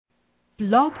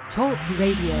Blog Talk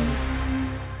Radio.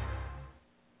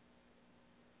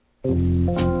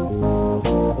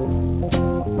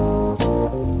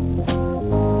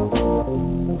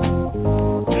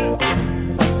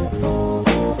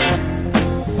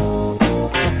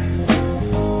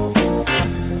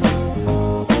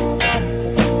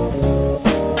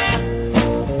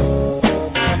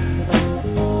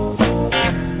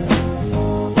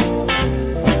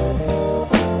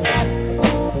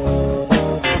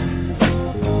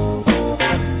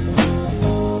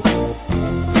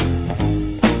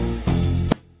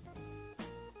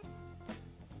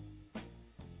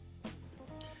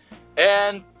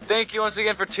 And thank you once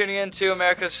again for tuning in to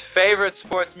America's favorite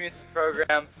sports music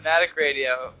program, Fanatic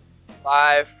Radio,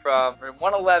 live from room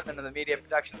 111 in the Media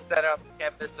Production Center on the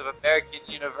campus of American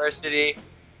University.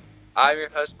 I'm your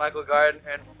host, Michael Gardner,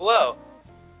 and Flo,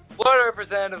 Florida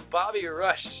Representative Bobby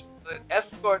Rush, was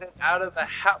escorted out of the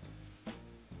house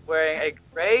wearing a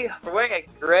gray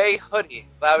hoodie.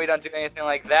 Glad we don't do anything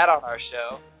like that on our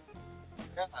show.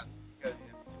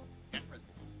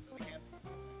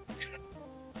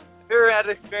 Have you ever had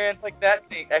an experience like that,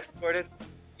 being escorted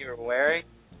you were wearing?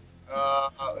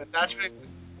 That's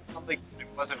something I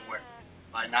wasn't wearing.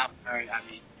 By not wearing, I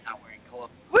mean not wearing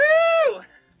clothes. Woo!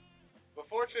 But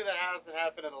fortunately, that hasn't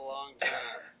happened in a long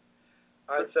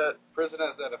time. All right, so prison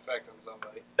has that effect on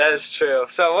somebody. That is true.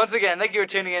 So once again, thank you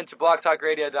for tuning in to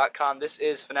blogtalkradio.com. This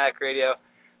is Fanatic Radio,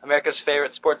 America's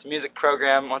favorite sports music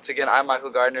program. Once again, I'm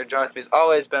Michael Gardner. Joining me as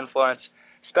always, Ben Florence.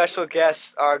 Special guests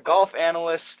are golf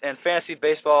analyst and fantasy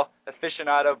baseball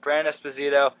aficionado, Brendon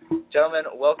Esposito. Gentlemen,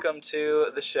 welcome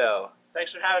to the show.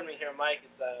 Thanks for having me here, Mike.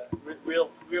 It's a real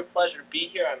pleasure to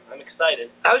be here. I'm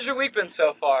excited. How's your week been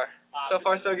so far? So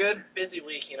far, so good? Busy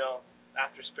week,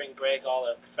 after spring break, all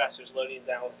the professors loading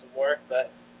down with some work.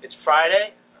 But it's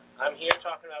Friday. I'm here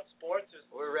talking about sports.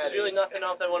 We're ready. There's really nothing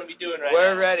else I want to be doing right now.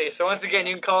 We're now. ready. So once again,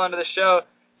 you can call into the show,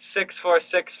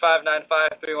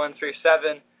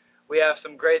 646-595-3137. We have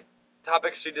some great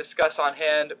topics to discuss on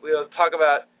hand. We'll talk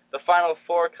about the Final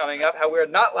Four coming up, how we're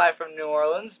not live from New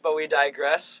Orleans, but we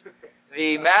digress.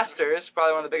 The Masters,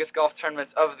 probably one of the biggest golf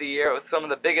tournaments of the year with some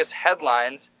of the biggest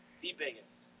headlines. The biggest.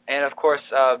 And, of course,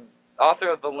 author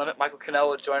of The Limit, Michael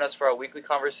Cannell, will join us for our weekly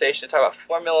conversation to talk about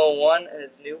Formula One and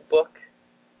his new book,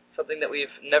 something that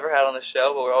we've never had on the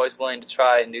show, but we're always willing to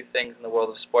try new things in the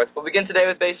world of sports. We'll begin today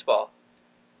with baseball.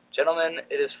 Gentlemen,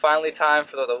 it is finally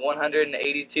time for the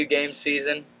 182-game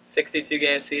season,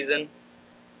 62-game season.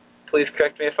 Please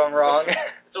correct me if I'm wrong.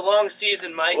 It's a long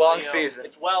season, Mike. Long season.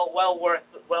 It's well worth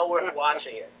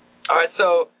watching it. All right,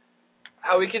 so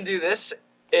how we can do this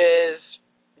is,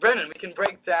 Brendon, we can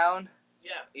break down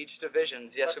each division.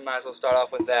 Yes, we might as well start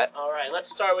off with that. All right, let's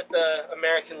start with the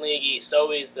American League East,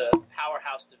 always the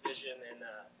powerhouse division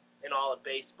in all of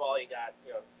baseball. You got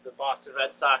the Boston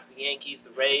Red Sox, the Yankees,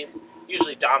 the Rays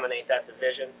usually dominate that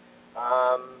division.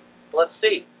 Let's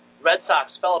see. Red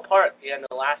Sox fell apart at the end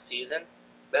of the last season.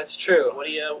 That's true. What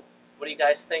do you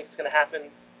guys think is going to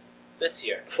happen this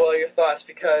year? Well, your thoughts,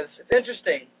 because it's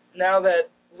interesting now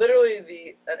that literally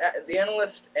the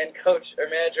analyst and coach or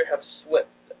manager have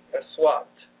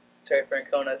swapped. Terry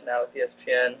Francona is now with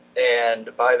ESPN,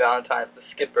 and Bobby Valentine's the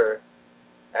skipper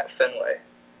at Fenway.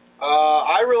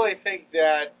 I really think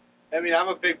that,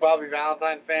 I'm a big Bobby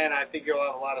Valentine fan. I think he'll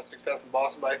have a lot of success in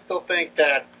Boston, but I still think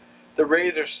that the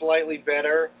Rays are slightly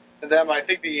better than them. I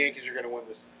think the Yankees are going to win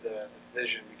the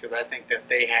division because I think that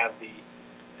they have the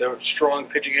strong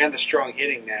pitching and the strong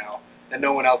hitting now that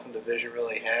no one else in the division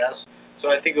really has. So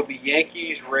I think it'll be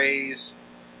Yankees, Rays,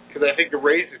 because I think the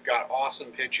Rays have got awesome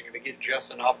pitching and they get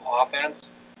just enough offense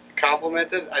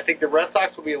complemented. I think the Red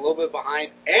Sox will be a little bit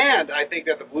behind, and I think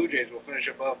that the Blue Jays will finish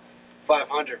above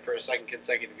 500 for a second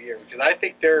consecutive year because I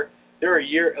think they're a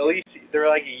year, at least they're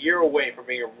like a year away from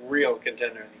being a real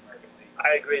contender in the American League.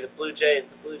 I agree. The Blue Jays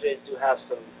do have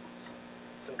some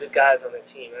good guys on their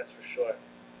team, that's for sure.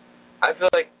 I feel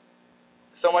like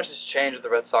so much has changed with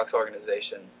the Red Sox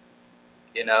organization.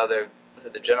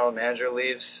 The general manager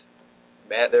leaves,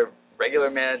 their regular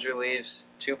manager leaves,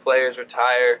 2 players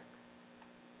retire.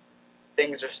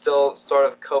 Things are still sort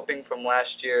of coping from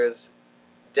last year's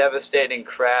devastating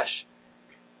crash.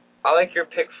 I like your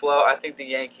pick, Flo. I think the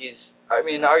Yankees,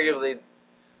 arguably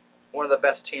one of the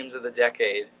best teams of the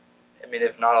decade.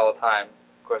 If not all the time.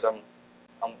 Of course, I'm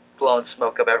blowing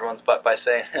smoke up everyone's butt by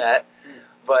saying that.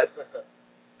 But,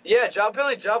 yeah, Job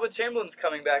with Chamberlain's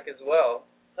coming back as well.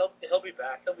 He'll be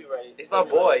back. He'll be ready. He's my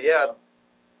boy, yeah.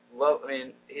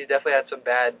 He definitely had some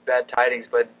bad tidings,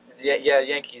 but, yeah,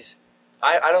 Yankees.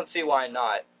 I don't see why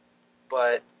not.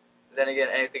 But then again,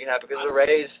 anything can happen because the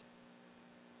Rays,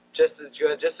 just as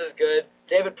good.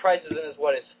 David Price is in his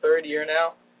third year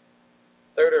now?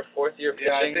 Third or fourth year pitching?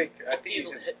 Yeah, I think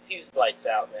he's lights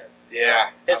out, man.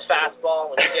 Yeah. His fastball,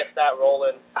 when he gets that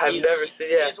rolling, I've never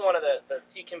seen. Yeah. He's one of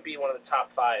he can be one of the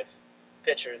top 5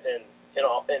 pitchers in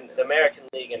the American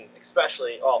League, and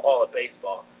especially all of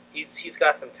baseball. He's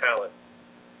got some talent.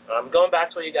 Going back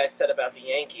to what you guys said about the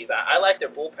Yankees, I like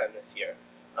their bullpen this year.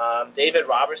 David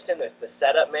Robertson, the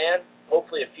setup man,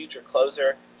 hopefully a future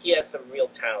closer. He has some real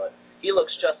talent. He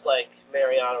looks just like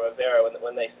Mariano Rivera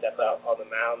when they step out on the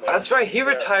mound. That's right. He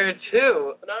retired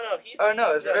too. No.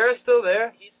 Is Rivera still there?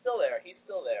 He's still there.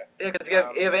 Yeah, because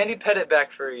you have Andy Pettitte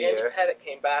back for a year. Andy Pettitte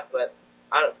came back, but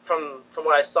from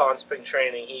what I saw in spring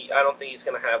training, I don't think he's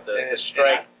going to have the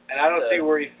strength. And I don't see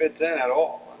where he fits in at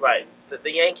all. Right. The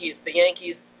Yankees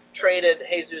traded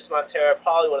Jesus Montero,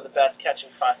 probably one of the best catching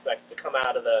prospects to come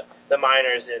out of the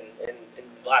minors in the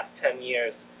last 10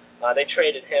 years. They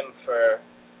traded him for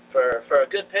a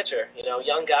good pitcher,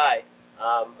 young guy.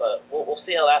 But we'll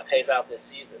see how that pays out this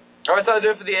season. All right, so I'll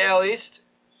do it for the AL East.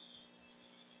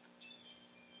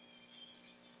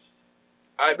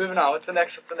 All right, moving on. What's the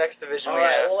next division All we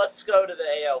right, have? well, let's go to the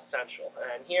AL Central.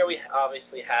 And here we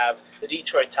obviously have the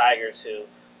Detroit Tigers who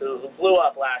blew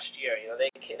up last year. They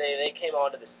came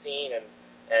onto the scene,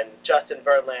 and Justin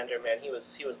Verlander, man, he was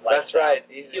lights That's right.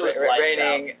 out. He's He was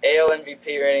reigning AL MVP,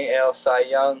 reigning AL Cy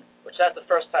Young. Which that's the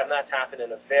first time that's happened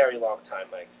in a very long time,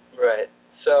 Mike. Right.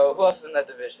 So who else is in that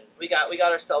division? We got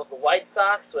ourselves the White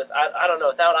Sox with I don't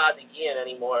know, without Ozzie Guillen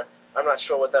anymore. I'm not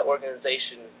sure what that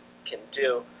organization can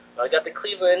do. We got the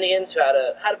Cleveland Indians who had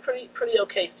a pretty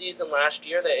okay season last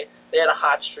year. They had a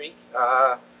hot streak,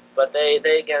 but they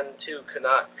again too could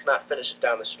not finish it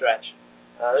down the stretch.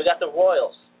 We got the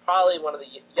Royals, probably one of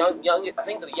the youngest, I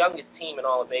think the youngest team in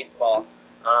all of baseball.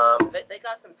 They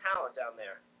got some talent down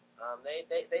there.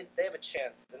 They have a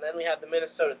chance. And then we have the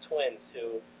Minnesota Twins,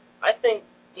 who I think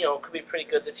could be pretty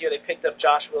good this year. They picked up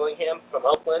Josh Willingham from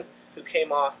Oakland, who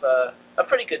came off a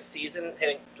pretty good season,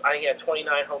 I think he had 29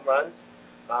 home runs.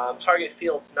 Target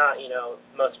Field's not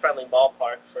the most friendly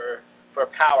ballpark for a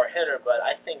power hitter, but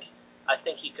I think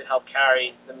he could help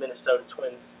carry the Minnesota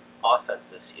Twins offense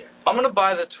this year. I'm gonna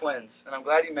buy the Twins, and I'm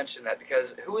glad you mentioned that because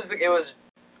because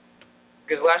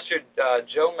last year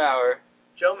Joe Mauer.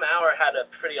 Joe Mauer had a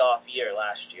pretty off year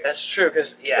last year. That's true because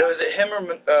it was him or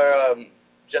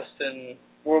Justin.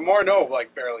 Well, Morneau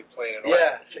barely played at all.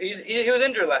 Yeah, so he was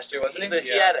injured last year, wasn't he?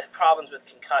 He had problems with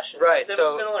concussions. Right.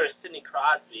 Similar to Sidney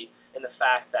Crosby in the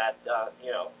fact that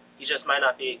he just might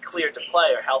not be cleared to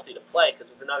play or healthy to play because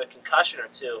with another concussion or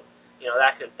two,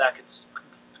 that could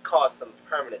cause some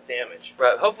permanent damage.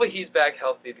 Right. Hopefully he's back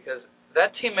healthy because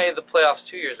that team made the playoffs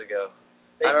 2 years ago.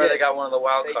 I remember they got one of the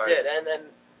wild cards. They did, and then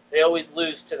they always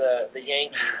lose to the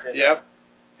Yankees. And yep.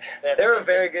 They were a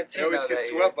very good team. They always get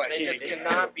swept by They just Yankees.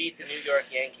 cannot beat the New York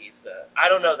Yankees. I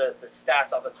don't know the stats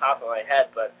off the top of my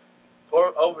head, but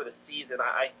over the season,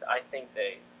 I think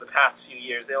the past few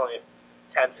years, they only have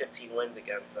 10, 15 wins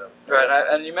against them. Right,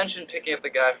 and you mentioned picking up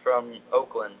the guy from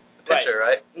Oakland, the pitcher,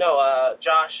 right? No,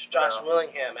 Josh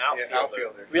Willingham, outfielder. Yeah,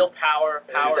 outfielder. Real power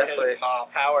definitely hitter,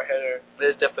 power hitter.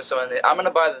 There's definitely someone there. I'm going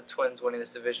to buy the Twins winning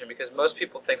this division because most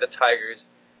people think the Tigers.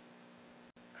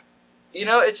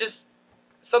 It's just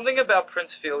something about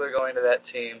Prince Fielder going to that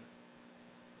team.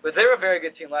 But they were a very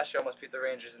good team last year, almost beat the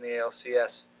Rangers in the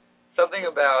ALCS. Something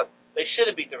about... They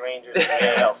should have beat the Rangers in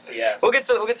the ALCS. We'll get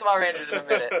to my Rangers in a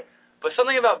minute. But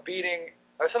something about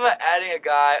something about adding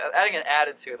an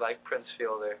attitude like Prince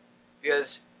Fielder. Because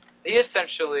he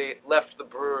essentially left the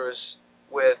Brewers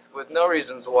with no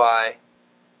reasons why.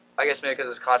 I guess maybe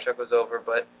because his contract was over,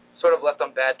 but sort of left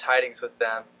on bad tidings with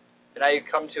them. And now you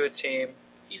come to a team...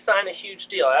 He signed a huge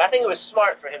deal. And I think it was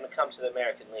smart for him to come to the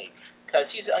American League because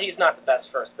he's not the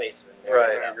best first baseman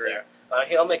out there.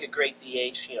 He'll make a great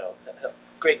DH,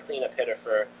 great cleanup hitter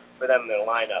for them in their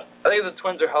lineup. I think the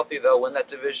Twins are healthy, though, win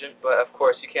that division, but of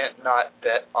course you can't not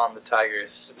bet on the Tigers.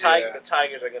 The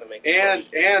Tigers are going to make it.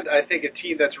 And I think a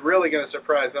team that's really going to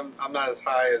surprise, I'm not as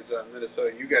high as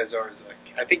Minnesota, you guys are,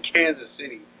 I think Kansas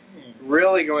City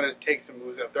really going to take some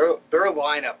moves up. Their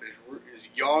lineup is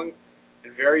young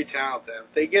and very talented.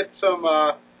 If they get some,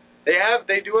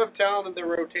 they do have talent in their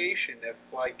rotation. If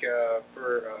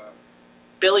for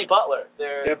Billy Butler,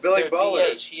 Billy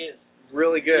Butler, DH, he is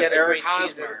really good. He had Eric a great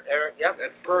Hosmer season.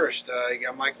 at first. You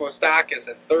got Mike Moustakas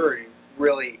at third. He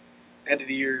really ended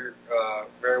the year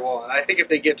very well. And I think if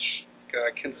they get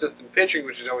consistent pitching,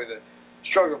 which is always a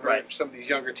struggle for some of these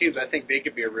younger teams, I think they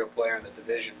could be a real player in the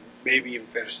division. Maybe even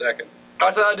finish second.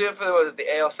 That's what I'll do for the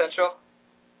AL Central.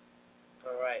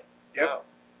 All right. Yep. Wow.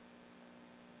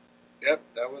 Yep,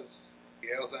 that was the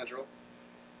AL Central.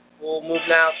 We'll move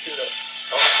now to the...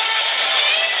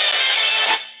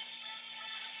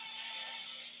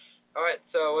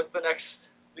 So what's the next?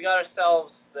 We got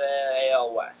ourselves the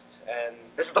AL West, and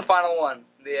This is the final one,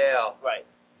 the AL. right.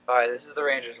 All right, this is the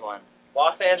Rangers one.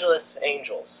 Los Angeles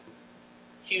Angels,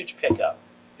 huge pickup.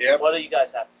 Yep. What do you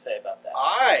guys have to say about that?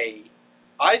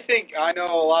 I think I know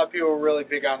a lot of people are really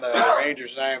big on the Rangers,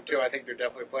 and I am too. I think they're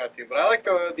definitely a playoff team. But I like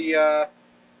the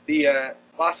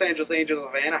Los Angeles Angels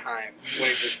of Anaheim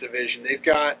winning this division. They've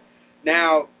got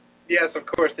now, yes, of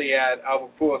course they add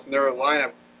Albert Pujols, and their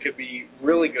lineup could be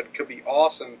really good, could be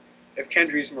awesome if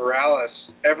Kendrys Morales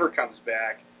ever comes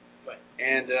back. Right.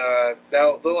 And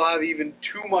they'll have even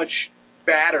too much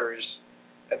batters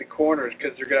at the corners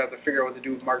because they're going to have to figure out what to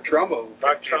do with Mark Trumbo.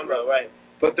 Right.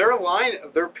 But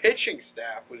their pitching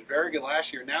staff was very good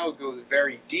last year. Now it goes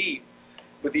very deep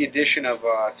with the addition of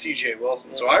C.J.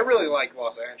 Wilson. So I really like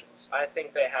Los Angeles. I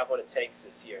think they have what it takes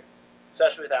this year,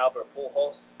 especially with Albert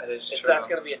Pujols. That is true. That's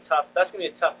going to be a tough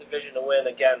division to win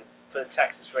again for the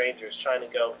Texas Rangers, trying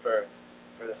to go for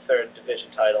the third division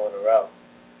title in a row.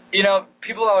 You know,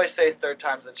 people always say third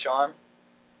time's the charm.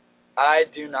 I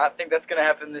do not think that's going to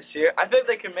happen this year. I think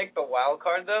they can make the wild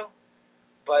card, though.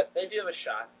 But They do have a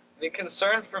shot. the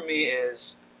concern for me is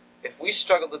if we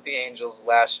struggled with the Angels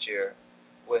last year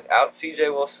without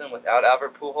C.J. Wilson, without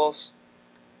Albert Pujols,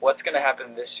 what's going to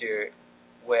happen this year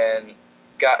when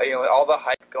all the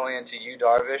hype going into Yu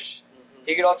Darvish? Mm-hmm.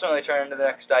 He could ultimately turn into the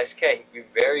next Dice K. He could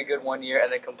be very good one year and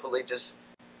then completely just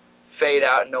fade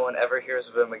out and no one ever hears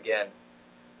of him again.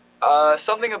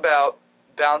 Something about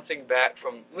bouncing back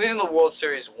from losing the World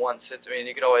Series once. I mean,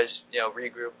 you can always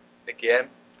regroup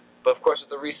again. But, of course, with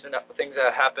the recent things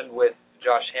that happened with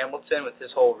Josh Hamilton, with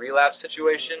his whole relapse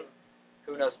situation,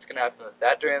 who knows what's going to happen with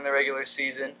that during the regular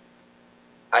season.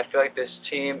 I feel like this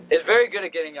team is very good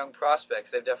at getting young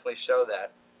prospects. They've definitely shown that.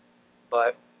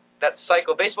 But that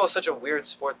cycle, baseball is such a weird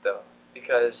sport, though,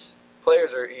 because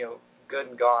players are, good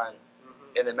and gone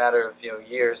in a matter of,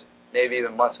 years, maybe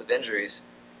even months with injuries.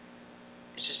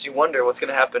 It's just you wonder what's going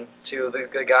to happen to the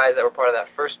good guys that were part of that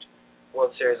first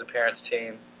World Series appearance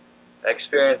team,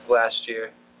 experienced last year,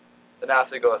 to now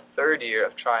have to go a third year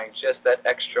of trying just that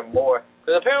extra more.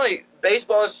 Because apparently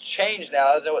baseball has changed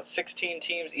now. Isn't it, 16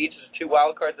 teams each? There's 2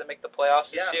 wild cards that make the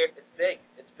playoffs this year? It's big.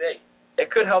 It's big.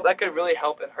 It could help. That could really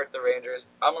help and hurt the Rangers.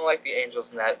 I'm going to like the Angels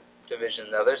in that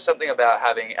division, though. There's something about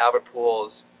having Albert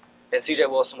Pujols and C.J.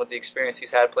 Wilson with the experience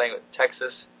he's had playing with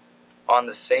Texas on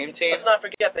the same team. Let's not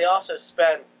forget they also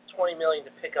spent $20 million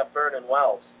to pick up Brendon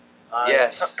Wells.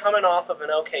 Yes. Coming off of an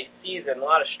okay season, a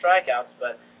lot of strikeouts,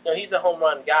 but he's a home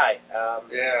run guy.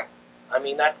 Yeah. I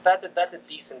mean that's a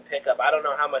decent pickup. I don't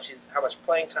know how much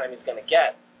playing time he's going to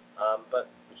get, but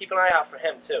keep an eye out for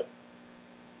him too.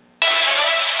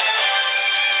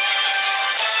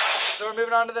 So we're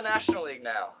moving on to the National League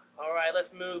now. All right, let's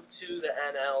move to the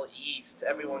NL East,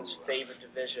 everyone's favorite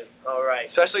division. All right.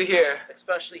 Especially here.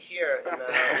 Especially here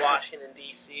in Washington,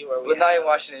 D.C., where we But not in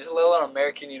Washington. It's a little on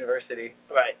American University.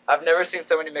 Right. I've never seen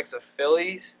so many mix of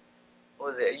Phillies.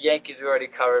 What was it? Yankees we've already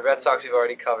covered. Red Sox we've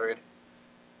already covered.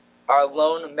 Our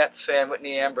lone Mets fan,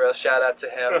 Whitney Ambrose, shout out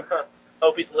to him.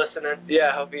 Hope he's listening.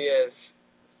 Yeah, hope he is.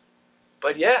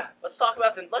 But yeah. Let's talk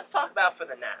about for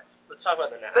the Nats. Let's talk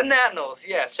about the Nats. The Nationals,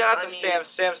 yeah. Shout out to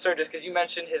Sam Sturgis, because you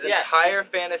mentioned his entire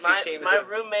fantasy team. My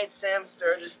roommate Sam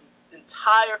Sturgis'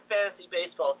 entire fantasy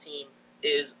baseball team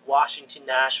is Washington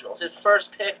Nationals. His first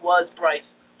pick was Bryce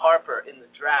Harper in the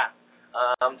draft.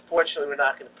 Unfortunately, we're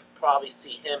not going to probably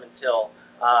see him until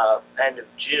end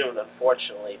of June,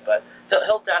 unfortunately. But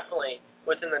he'll definitely,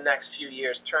 within the next few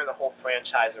years, turn the whole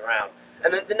franchise around.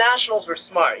 And the Nationals were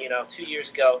smart, 2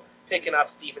 years ago, picking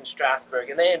up Steven Strasburg,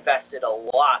 and they invested a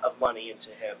lot of money into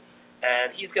him.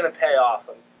 And he's going to pay off,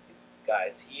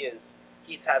 guys. He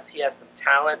has some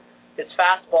talent. His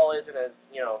fastball isn't as,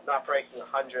 not breaking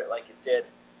 100 like it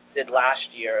did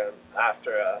last year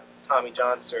after Tommy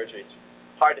John surgery.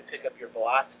 It's hard to pick up your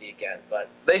velocity again,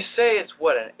 but they say it's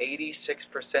an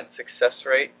 86% success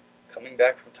rate coming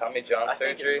back from Tommy John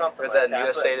surgery. Or that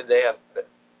USA Today have.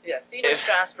 Yeah, Steven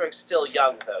Strasburg's still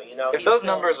young though, If those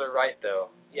numbers are right though.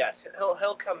 Yes,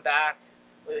 he'll come back.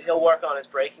 He'll work on his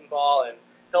breaking ball, and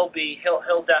he'll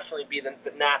definitely be the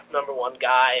Nats' #1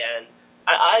 guy. And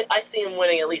I see him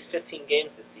winning at least 15 games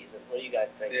this season. What do you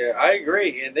guys think? Yeah, I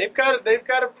agree. And they've got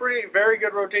a very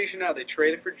good rotation now. They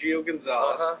traded for Gio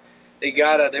Gonzalez. They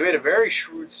made a very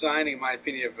shrewd signing, in my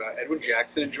opinion, of Edwin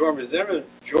Jackson and Jordan Zimmerman,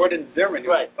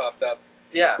 who popped up.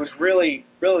 Yeah, was really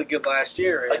good last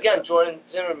year. Again, Jordan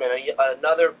Zimmerman,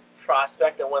 another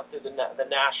prospect that went through the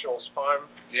Nationals farm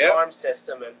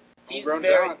system, and he's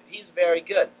very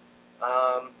good.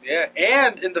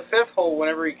 And in the 5th hole,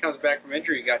 whenever he comes back from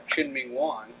injury, you got Chin-Ming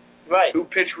Wan. Right. who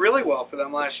pitched really well for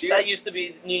them last year. That used to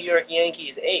be New York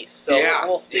Yankees ace. So yeah.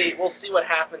 we'll see what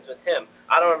happens with him.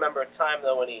 I don't remember a time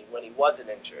though when he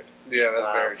wasn't injured. Yeah,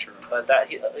 that's very true. But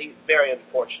he's very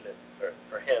unfortunate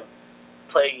for him,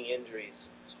 plaguing injuries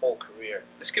his whole career.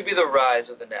 This could be the rise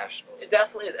of the Nationals. It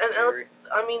definitely is. And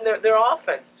I mean their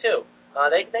offense too.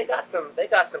 They got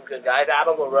some good guys.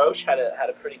 Adam LaRoche had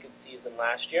a pretty good season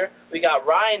last year. We got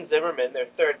Ryan Zimmerman,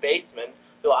 their third baseman,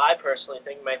 who I personally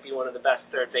think might be one of the best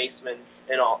third basemen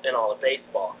in all of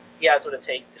baseball. He has what it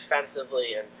takes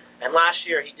defensively, and last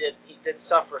year he did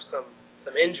suffer some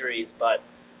injuries, but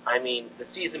I mean the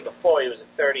season before he was a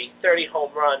 30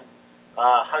 home run,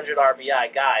 100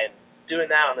 RBI guy, and doing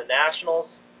that on the Nationals,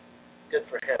 good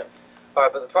for him. All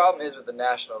right, but the problem is with the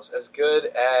Nationals, as good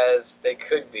as they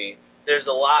could be, there's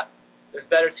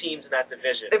better teams in that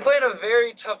division. They play in a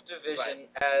very tough division,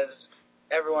 right. as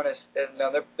everyone is.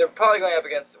 They're probably going up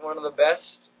against one of the best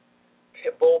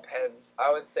bullpens,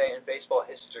 I would say, in baseball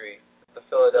history, the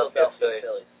Philadelphia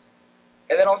Phillies.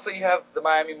 And then also you have the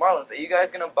Miami Marlins. Are you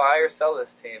guys going to buy or sell this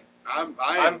team? I'm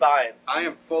buying. I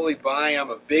am fully buying.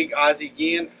 I'm a big Ozzie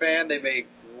Guillen fan. They made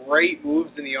great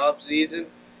moves in the off season,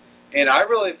 and I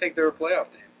really think they're a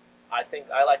playoff team.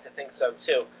 I like to think so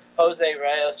too. Jose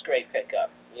Reyes, great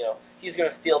pickup. You know, he's going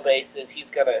to steal bases. He's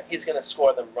going to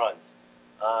score them runs.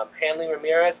 Hanley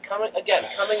Ramirez coming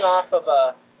off of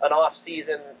an off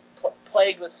season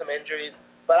plagued with some injuries,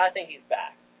 but I think he's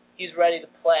back. He's ready to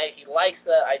play. He likes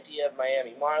the idea of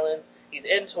Miami Marlins. He's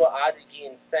into what Ozzie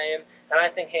Guillen's saying, and I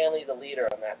think Hanley's a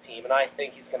leader on that team, and I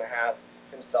think he's going to have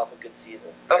himself a good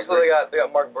season. Also, they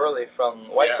got Mark Burley from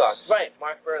White Sox. Right,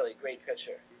 Mark Burley, great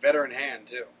pitcher. Veteran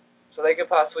hand too. So they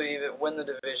could possibly either win the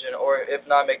division or, if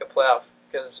not, make a playoff,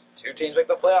 because two teams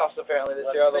make the playoffs apparently this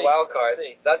year are the wild card.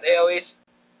 That's AL East.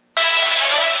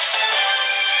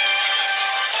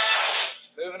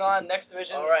 Moving on, next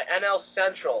division. All right, NL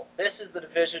Central. This is the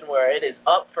division where it is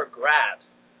up for grabs.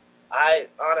 I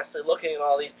honestly, looking at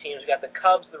all these teams, we got the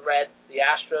Cubs, the Reds, the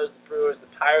Astros, the Brewers, the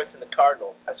Pirates, and the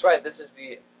Cardinals. That's right. This is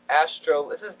the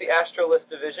Astrolist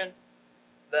division.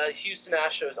 The Houston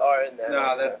Astros are in there.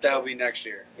 No, that'll be next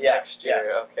year. Yes, next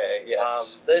year. Okay. Yes.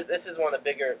 This is one of the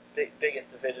biggest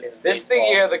divisions. Is this the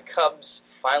year the Cubs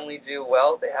finally do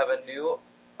well? They have a new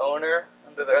owner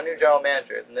under their new general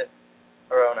manager, isn't it?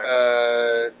 Or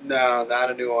owner? No,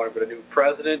 not a new owner, but a new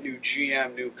president, new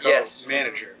GM, new Cubs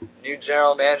manager. New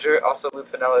general manager. Also, Lou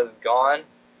Piniella is gone.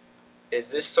 Is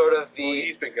this sort of the? Well,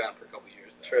 he's been gone for a couple of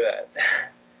years now. True that.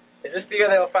 Is this the year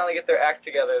they will finally get their act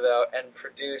together, though, and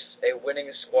produce a winning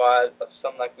squad of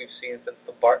some like we've seen since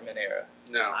the Bartman era?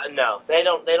 No. No, they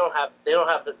don't have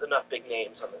enough big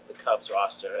names on the Cubs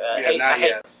roster. I hate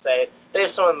to say it. They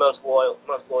have some of the most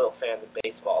loyal fans of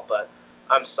baseball, but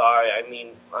I'm sorry. I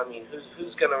mean,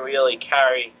 who's going to really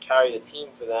carry the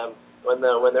team for them when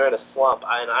they're in a slump?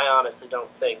 I honestly don't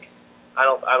think. I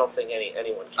don't think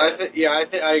anyone can.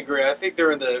 I agree. I think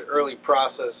they're in the early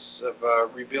process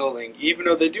of rebuilding, even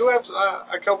though they do have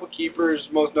a couple keepers,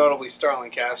 most notably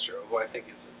Starlin Castro, who I think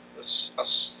is a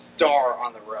star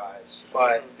on the rise.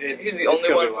 But he's the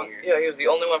only one. He was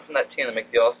the only one from that team to make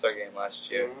the All-Star game last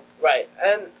year. Mm-hmm. Right,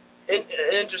 and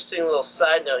an interesting little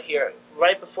side note here.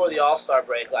 Right before the All-Star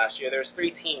break last year, there was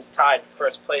 3 teams tied for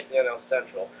first place in the NL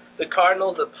Central: the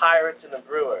Cardinals, the Pirates, and the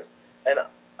Brewers. And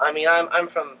I mean, I'm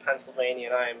from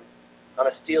Pennsylvania, and I'm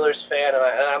a Steelers fan,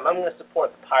 and I'm going to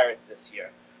support the Pirates this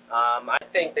year. I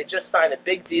think they just signed a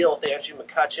big deal with Andrew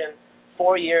McCutchen,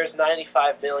 4 years,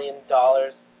 $95 million.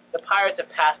 The Pirates have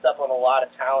passed up on a lot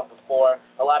of talent before.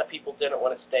 A lot of people didn't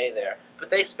want to stay there, but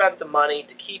they spent the money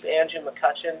to keep Andrew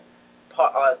McCutchen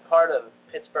part of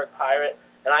Pittsburgh Pirate,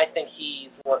 and I think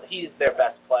he's their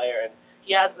best player, and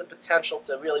he has the potential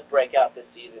to really break out this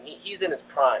season. He's in his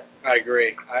prime. I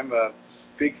agree. I'm a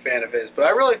big fan of his, but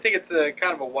I really think it's a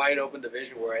kind of a wide open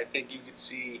division where I think you could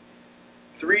see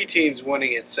 3 teams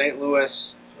winning it. St. Louis,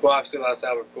 who obviously lost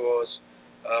Albert Pujols,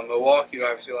 Milwaukee, who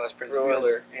obviously lost Prince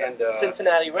Fielder, and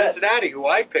Cincinnati Reds. Cincinnati, who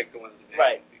I picked to win the division,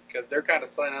 right? Because they're kind of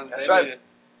playing on. They made a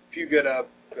few good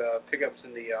pickups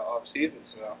in the off season.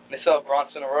 So they still have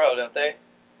Bronson Arroyo, don't they?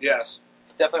 Yes.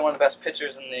 He's definitely one of the best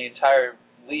pitchers in the entire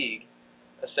league,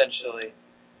 essentially.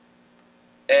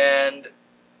 And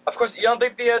of course, you don't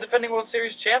think the defending World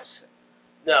Series champs?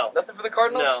 No. Nothing for the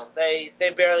Cardinals? No. They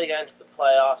barely got into the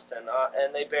playoffs, and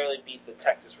they barely beat the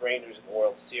Texas Rangers in the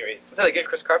World Series. Until they get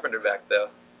Chris Carpenter back,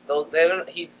 though.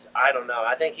 I don't know.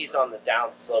 I think he's on the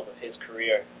downslope of his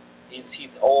career. He's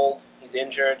old. He's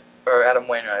injured. Or Adam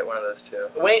Wainwright, one of those two.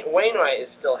 Wainwright is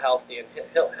still healthy, and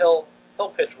he'll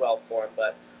pitch well for him.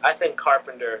 But I think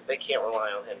Carpenter, they can't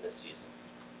rely on him this season.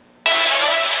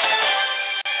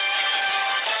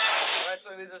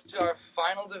 The leads us to our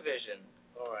final division.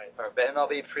 All right. Our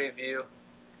MLB preview,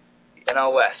 the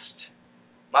NL West.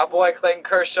 My boy Clayton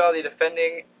Kershaw, the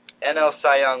defending NL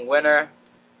Cy Young winner,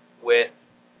 with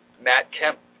Matt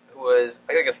Kemp, who was,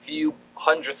 I think, a few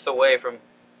hundredths away from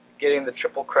getting the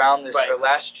Triple Crown this year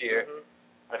last year.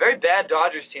 Mm-hmm. A very bad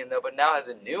Dodgers team, though, but now has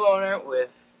a new owner with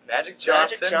Magic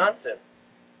Johnson.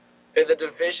 It's a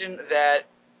division that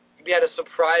we had a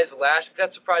surprise we've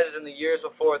had surprises in the years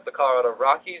before with the Colorado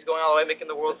Rockies going all the way, making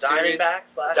the World Series.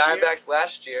 Diamondbacks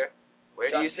last year.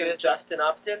 Where do you see this? Justin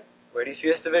Upton. Where do you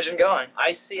see this division going?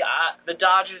 I see the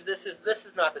Dodgers. This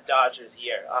is not the Dodgers'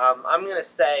 year. I'm going to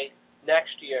say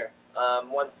next year.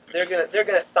 Once they're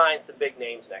gonna sign some big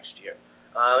names next year,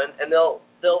 and they'll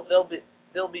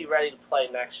be ready to play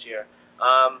next year.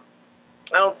 I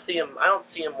don't see them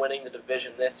winning the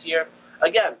division this year.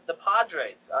 Again, the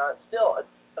Padres still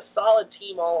a solid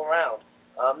team all around.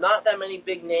 Not that many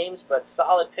big names, but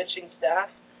solid pitching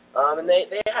staff. And they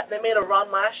made a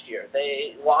run last year.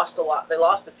 They lost a lot. They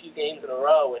lost a few games in a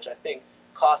row, which I think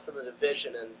cost them the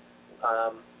division. And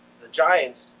the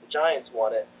Giants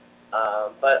won it.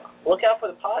 But look out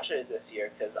for the Padres this year,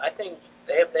 because I think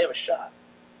they have a shot.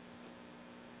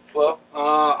 Well,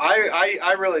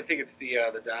 I really think it's the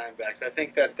Diamondbacks. I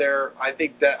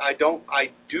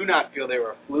do not feel they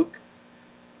were a fluke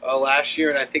last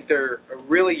year, and I think they're a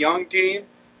really young team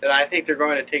that I think they're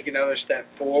going to take another step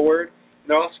forward. And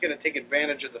they're also going to take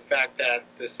advantage of the fact that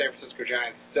the San Francisco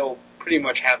Giants still pretty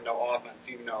much have no offense,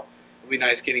 even though it would be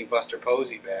nice getting Buster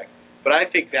Posey back. But I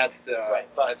think I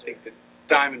think the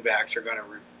Diamondbacks are going to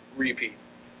repeat.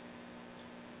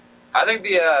 I think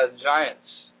the Giants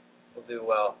will do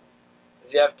well.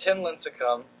 You have Tim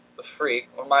Lincecum, the freak,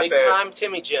 big time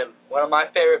Timmy Jim, one of my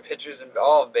favorite pitchers in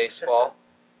all of baseball.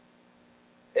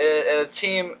 A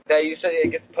team that you said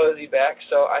gets Posey back,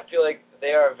 so I feel like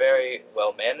they are very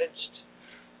well managed,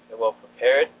 they're well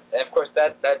prepared, and of course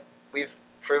that we've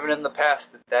proven in the past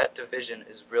that division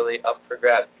is really up for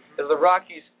grabs. Because the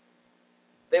Rockies,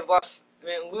 they've lost.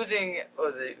 Losing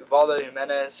Ubaldo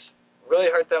Jimenez really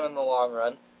hurt them in the long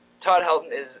run. Todd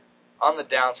Helton is on the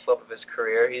downslope of his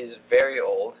career. He's very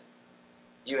old.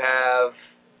 You have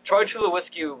Troy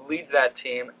Tulowitzki, who leads that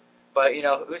team. But,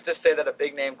 who's to say that a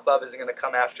big-name club isn't going to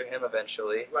come after him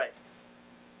eventually? Right.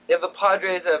 You have the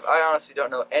Padres. I honestly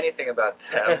don't know anything about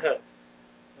them.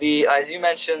 As you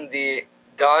mentioned, the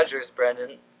Dodgers,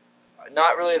 Brendon,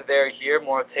 not really their year.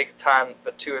 More takes time,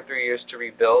 but 2 or 3 years to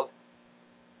rebuild.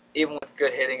 Even with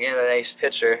good hitting and an ace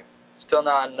pitcher, still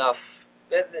not enough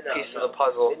piece of the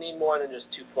puzzle. They need more than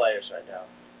just 2 players right now.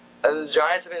 The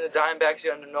Giants, the Diamondbacks,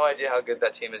 you have no idea how good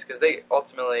that team is, because they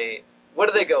ultimately...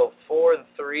 What do they go,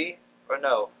 4-3? Or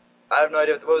no? I have no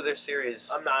idea. What was their series?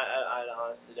 I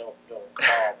honestly don't recall,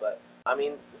 but,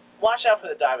 watch out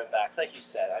for the Diamondbacks, like you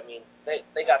said.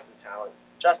 They got some talent.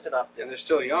 Justin Upton. And they're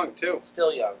still young, too.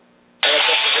 Still young.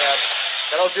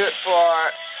 That'll do it for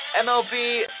our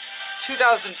MLB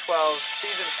 2012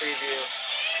 season preview.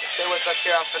 Stay with us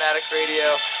here on Fanatic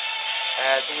Radio.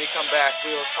 As when we come back,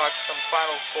 we will talk some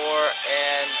Final Four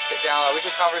and sit down a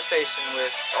weekly conversation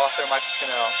with author Michael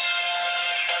Cannell.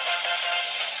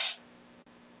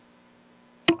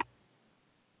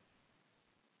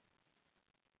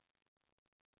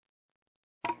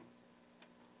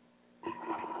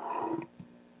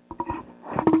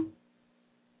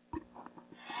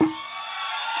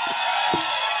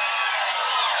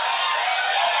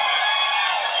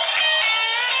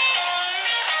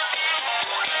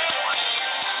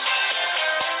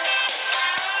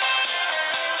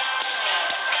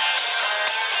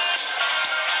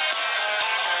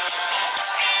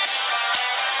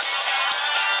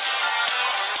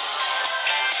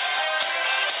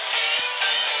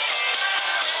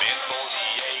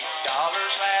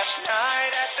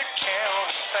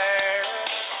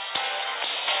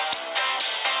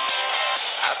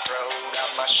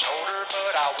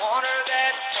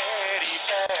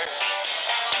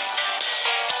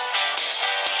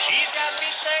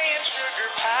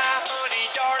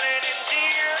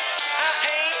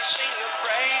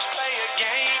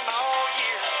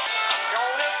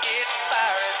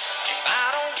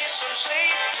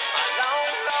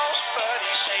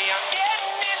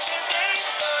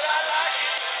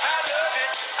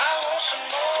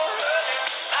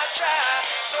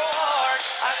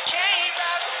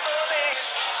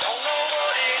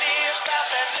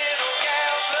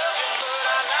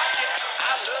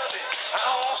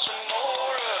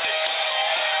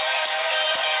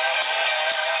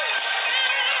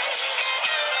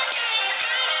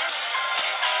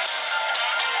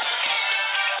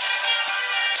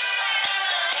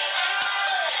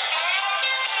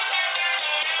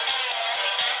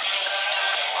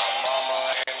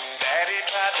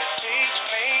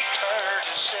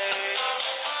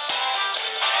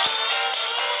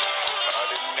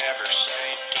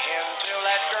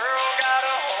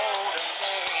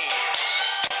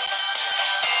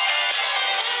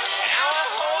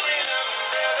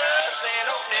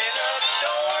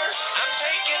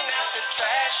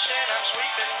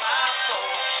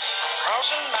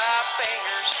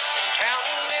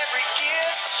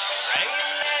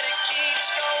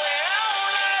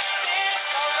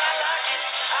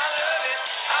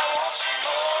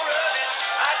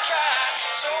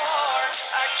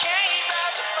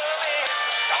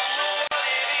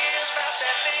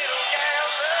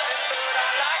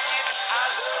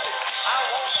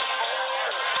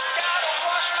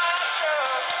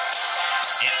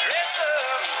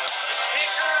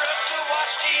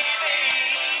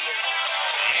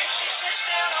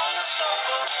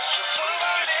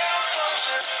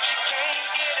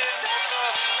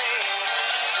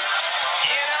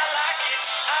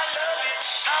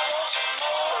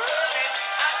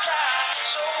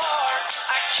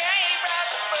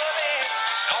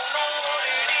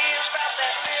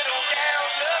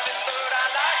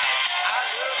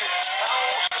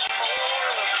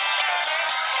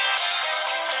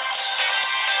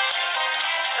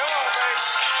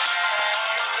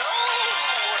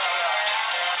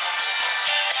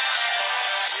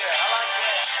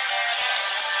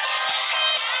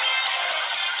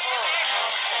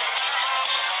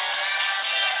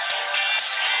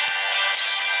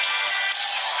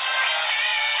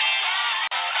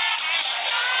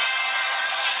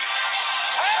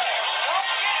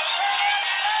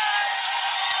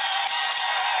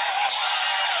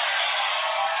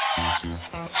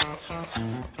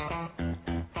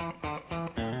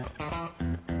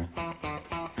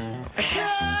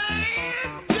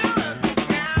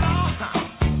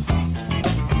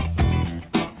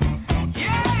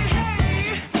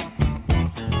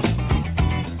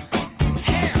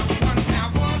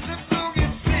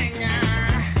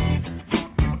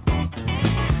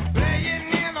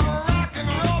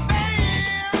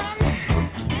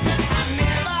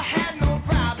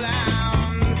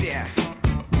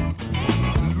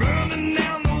 Burning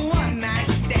down the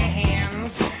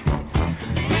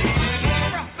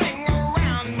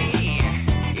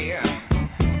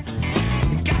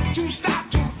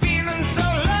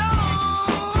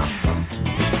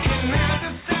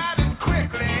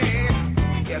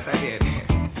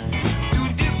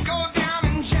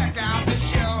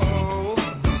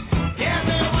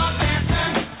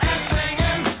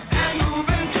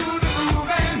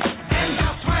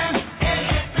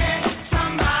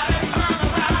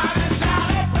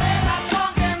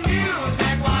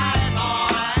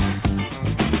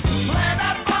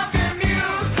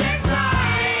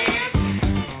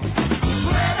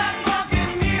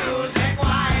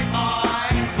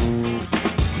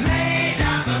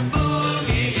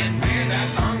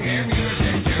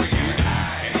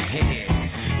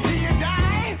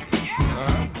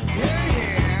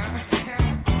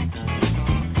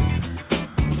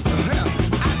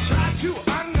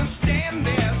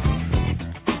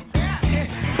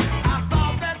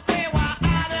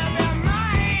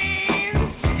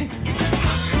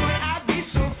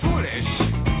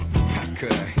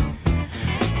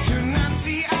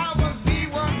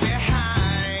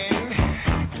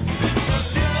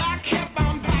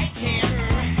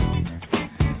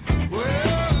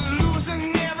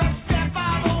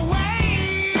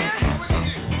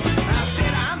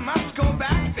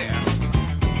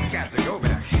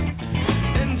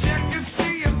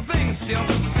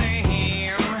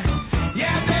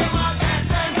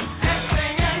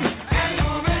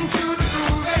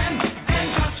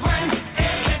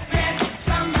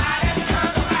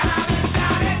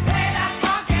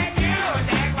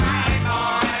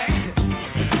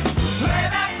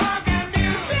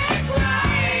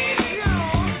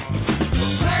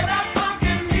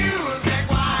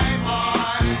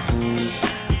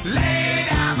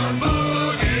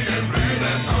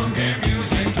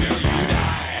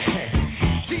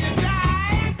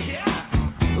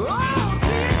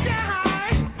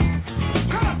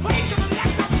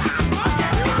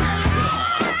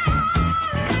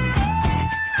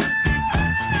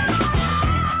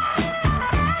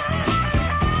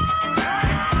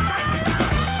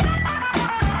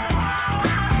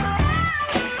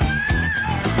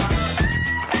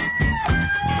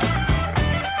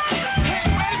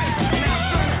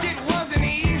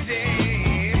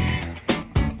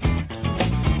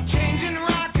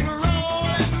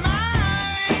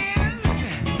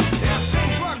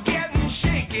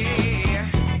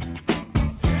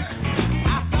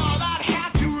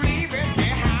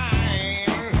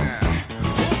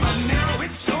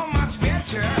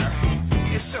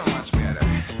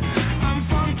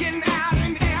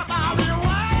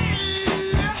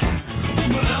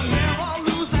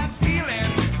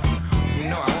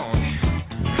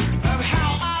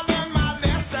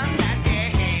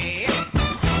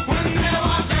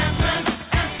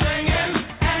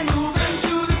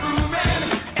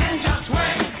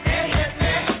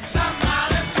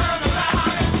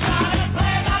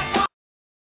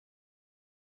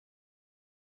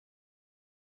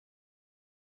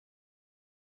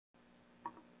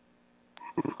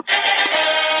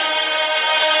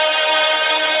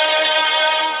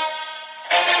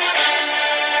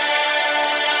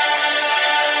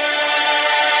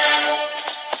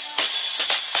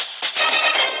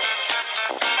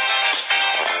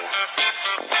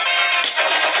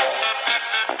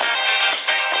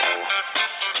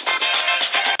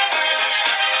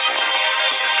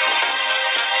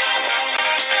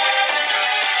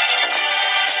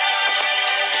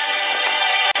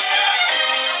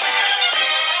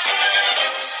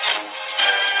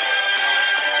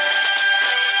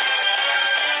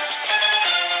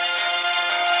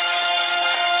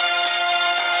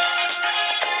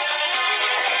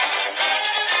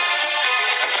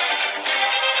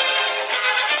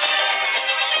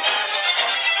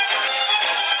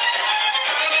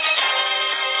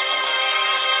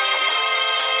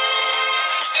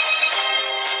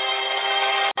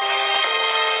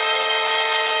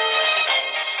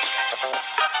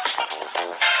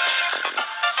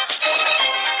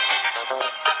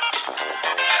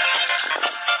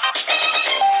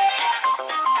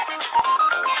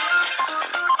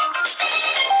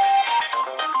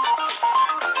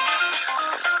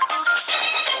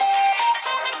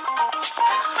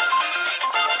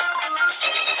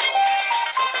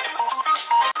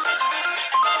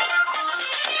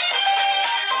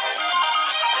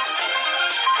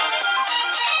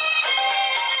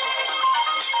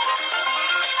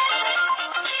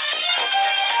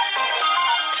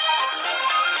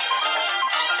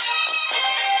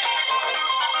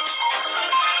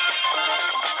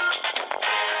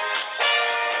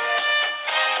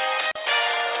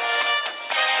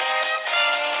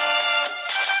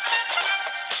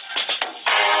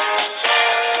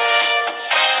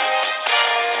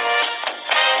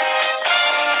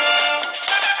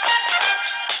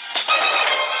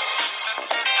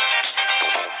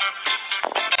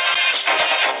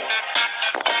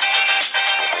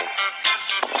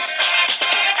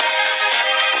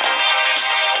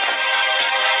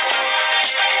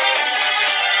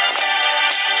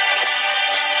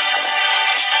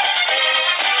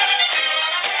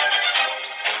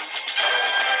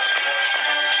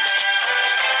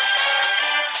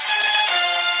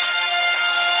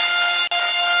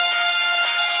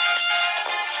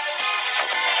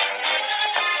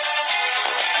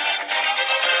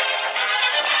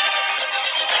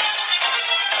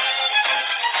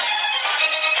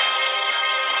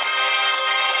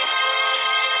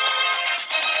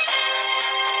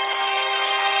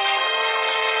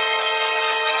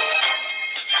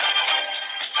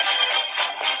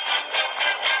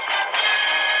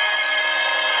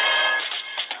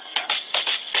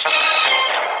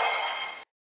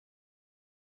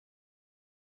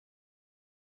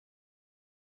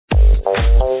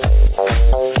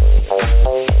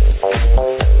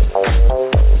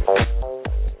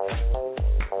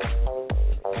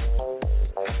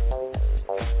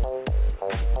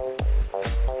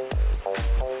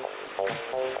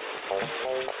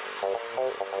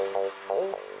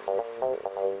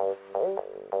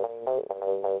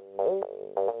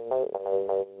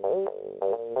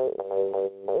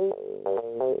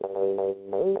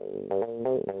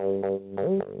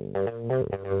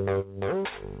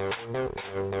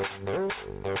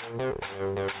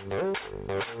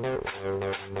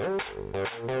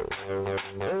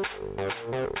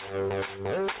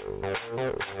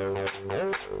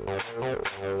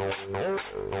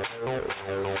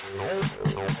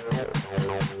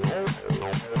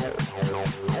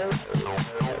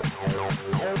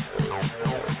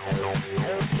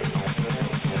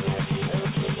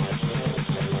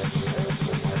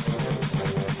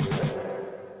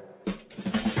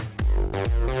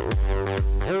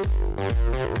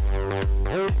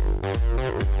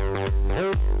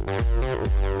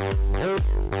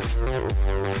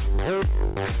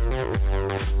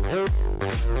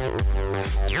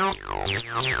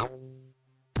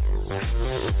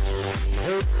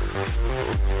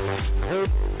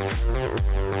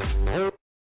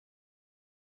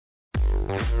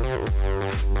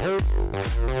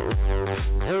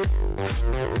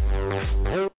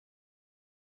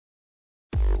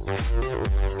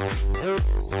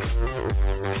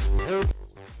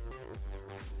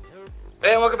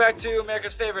Hey, and welcome back to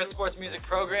America's favorite sports music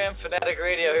program, Fanatic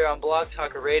Radio, here on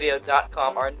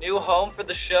blogtalkradio.com, our new home for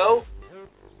the show.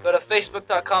 Go to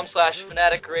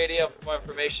facebook.com/Fanatic Radio for more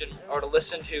information or to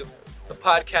listen to the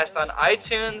podcast on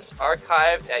iTunes,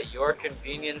 archived at your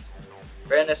convenience.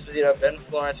 Brendon Esposito, Ben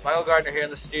Florence, Michael Gardner here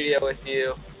in the studio with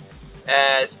you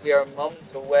as we are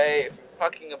moments away from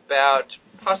talking about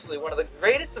possibly one of the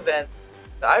greatest events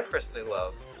that I personally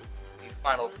love, the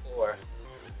Final Four.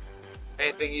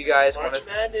 Anything you guys want to...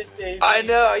 Madness, baby. I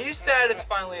know. Are you sad it's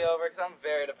finally over? Because I'm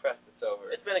very depressed it's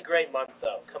over. It's been a great month,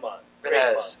 though. Come on. It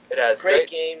has. Great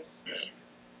games.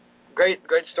 Great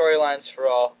storylines for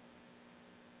all.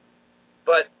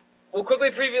 But we'll quickly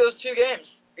preview those two games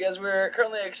because we're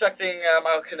currently expecting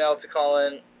Michael Cannell to call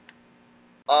in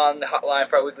on the hotline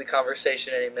for our weekly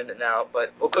conversation any minute now. But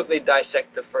we'll quickly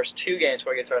dissect the first two games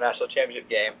before we get to our national championship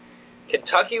game.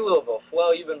 Kentucky-Louisville.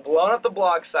 Flo, you've been blowing up the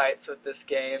blog sites with this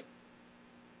game.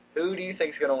 Who do you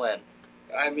think's going to win?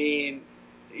 I mean,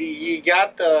 you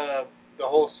got the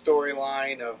whole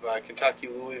storyline of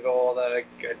Kentucky-Louisville that I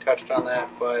touched on that,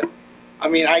 but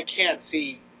I mean, I can't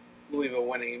see Louisville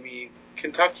winning. I mean,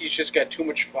 Kentucky's just got too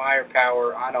much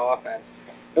firepower on offense,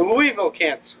 and Louisville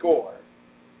can't score.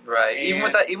 Right. And even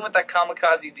with that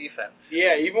kamikaze defense.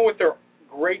 Yeah, even with their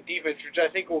great defense, which I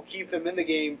think will keep them in the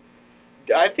game.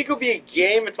 I think it'll be a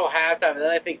game until halftime, and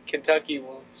then I think Kentucky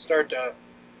will start to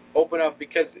open up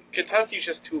because Kentucky's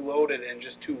just too loaded and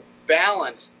just too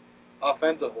balanced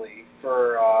offensively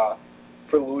for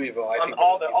Louisville. I think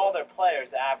all their players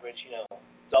average,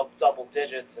 double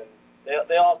digits, and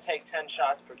they all take 10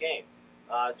 shots per game.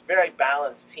 It's a very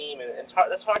balanced team, and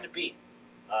that's hard to beat.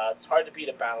 It's hard to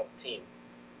beat a balanced team.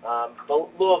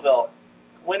 But Louisville,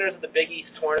 winners of the Big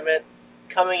East tournament,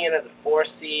 coming in as a 4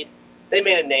 seed, they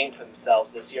made a name for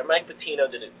themselves this year. Rick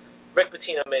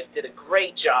Pitino did a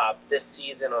great job this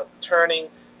season of turning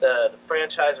the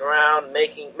franchise around,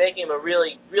 making them a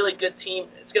really, really good team.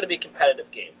 It's going to be a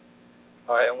competitive game.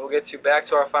 All right, and we'll get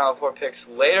back to our Final Four picks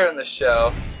later in the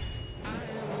show.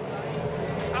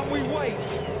 And we wait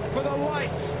for the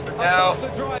lights. Now,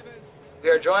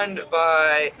 we are joined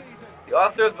by the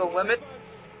author of The Limit,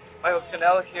 Michael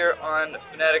Cannell, here on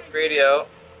Fanatic Radio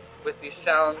with the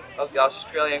sound of the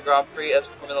Australian Grand Prix as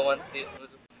Formula One season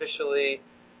was officially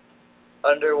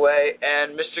underway.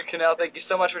 And Mr. Cannell, thank you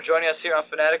so much for joining us here on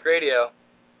Fanatic Radio.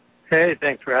 Hey,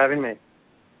 thanks for having me.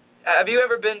 Have you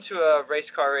ever been to a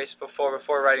car race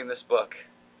before writing this book?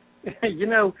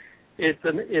 It's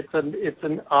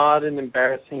an odd and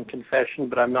embarrassing confession,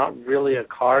 but I'm not really a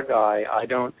car guy.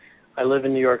 I live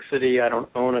in New York City. I don't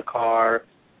own a car.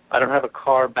 I don't have a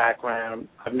car background.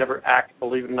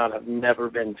 Believe it or not, I've never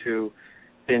been to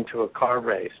a car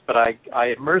race. But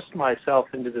I immersed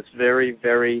myself into this very,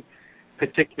 very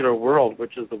particular world,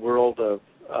 which is the world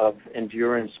of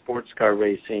endurance sports car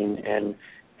racing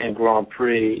and Grand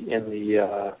Prix in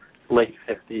the late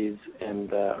 50s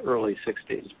and early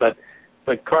 60s. But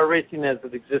car racing as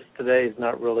it exists today is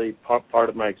not really part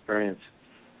of my experience.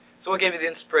 So what gave you the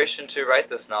inspiration to write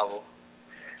this novel?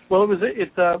 Well,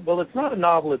 it's not a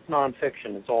novel. It's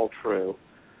nonfiction. It's all true.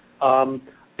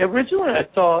 Originally,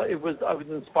 I was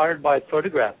inspired by a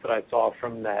photograph that I saw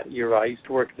from that era. I used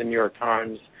to work at the New York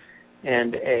Times,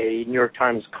 and a New York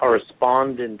Times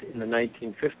correspondent in the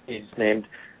 1950s named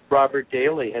Robert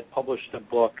Daly had published a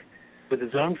book with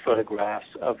his own photographs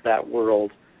of that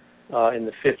world in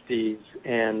the 50s,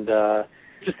 and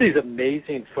just these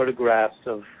amazing photographs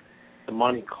of the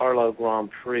Monte Carlo Grand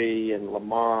Prix and Le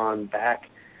Mans back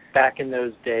in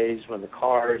those days when the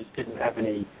cars didn't have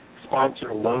any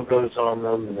sponsor logos on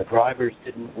them and the drivers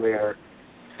didn't wear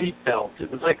seat belts.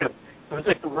 It was like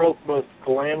the world's most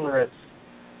glamorous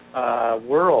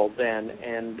world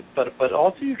then, but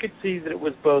also you could see that it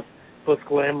was both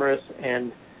glamorous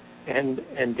and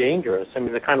dangerous. I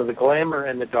mean, the glamour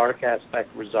and the dark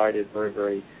aspect resided very,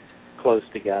 very close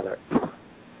together.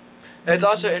 And it's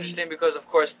also interesting because, of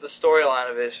course, the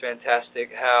storyline of it is fantastic.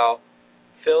 How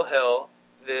Phil Hill,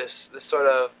 this sort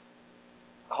of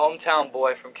hometown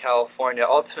boy from California,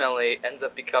 ultimately ends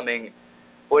up becoming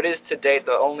what is to date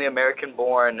the only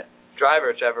American-born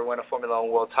driver to ever win a Formula One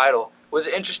world title. Was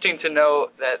it interesting to know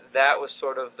that was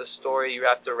sort of the story you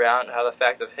wrapped around, how the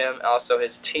fact of him, also his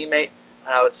teammate,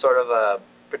 how it's sort of a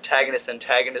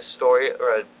protagonist-antagonist story,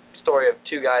 or a story of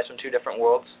two guys from two different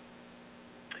worlds?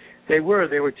 They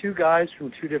were two guys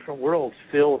from two different worlds.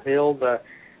 Phil Hill, the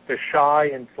shy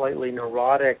and slightly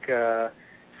neurotic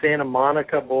Santa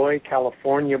Monica boy,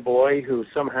 California boy, who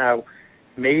somehow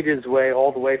made his way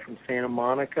all the way from Santa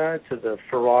Monica to the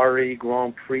Ferrari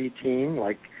Grand Prix team.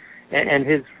 And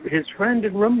his friend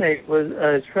and roommate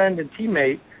his friend and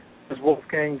teammate was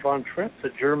Wolfgang von Fritz, a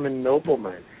German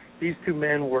nobleman. These two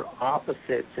men were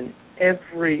opposites in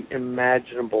every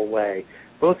imaginable way,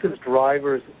 both as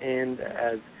drivers and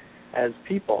as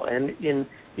people. And in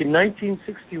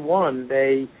 1961,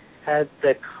 they had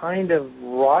that kind of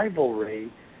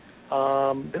rivalry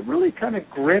that really kind of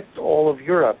gripped all of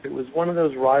Europe. It was one of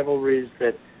those rivalries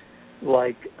that,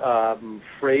 like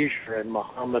Frazier and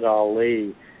Muhammad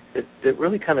Ali, that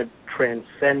really kind of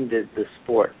transcended the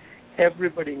sport.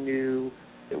 Everybody knew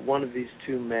that one of these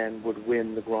two men would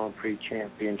win the Grand Prix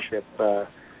championship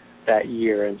that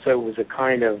year. And so it was a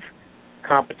kind of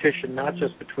competition not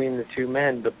just between the two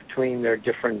men, but between their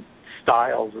different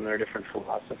styles and their different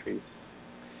philosophies.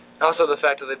 Also the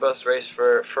fact that they both raced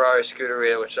for Ferrari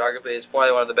Scuderia, which arguably is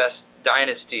probably one of the best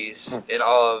dynasties in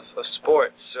all of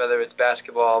sports, whether it's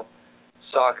basketball,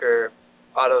 soccer,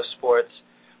 auto sports.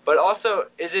 But also,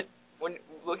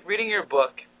 reading your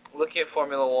book, looking at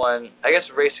Formula One, I guess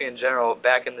racing in general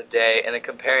back in the day, and then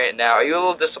comparing it now, are you a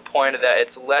little disappointed that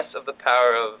it's less of the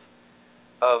power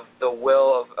of the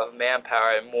will of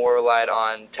manpower and more relied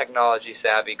on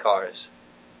technology-savvy cars?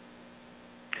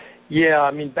 Yeah, I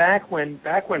mean, back when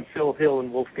Phil Hill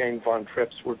and Wolfgang von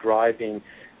Fritz were driving,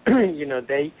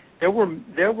 there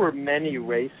were many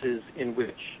races in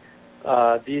which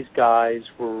these guys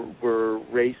were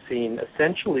racing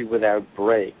essentially without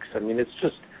brakes. I mean, it's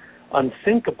just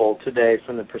unthinkable today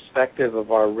from the perspective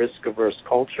of our risk-averse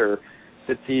culture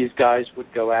that these guys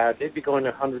would go out. They'd be going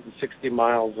 160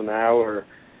 miles an hour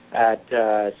at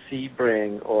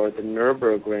Sebring or the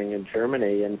Nürburgring in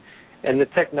Germany, and the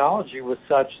technology was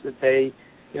such that their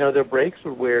brakes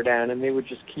would wear down and they would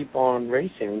just keep on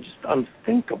racing. Just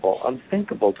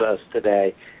unthinkable to us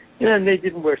today. And they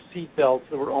didn't wear seat belts.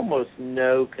 There were almost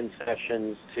no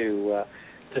concessions to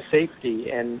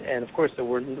safety, and of course there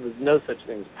was no such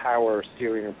thing as power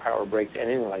steering or power brakes,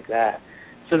 anything like that.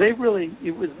 So it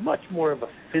was much more of a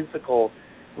physical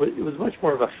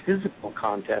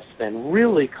contest than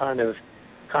really kind of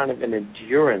an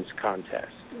endurance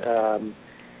contest.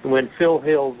 When Phil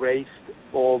Hill raced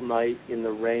all night in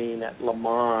the rain at Le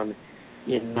Mans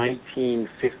in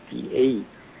 1958,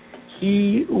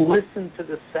 he listened to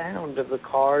the sound of the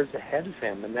cars ahead of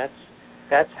him, and that's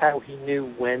how he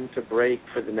knew when to brake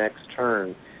for the next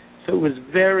turn. So it was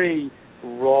very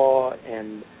raw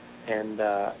and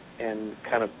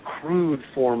kind of crude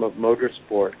form of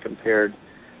motorsport compared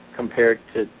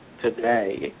to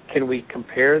today. Can we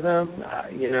compare them?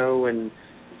 And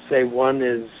say one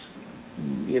is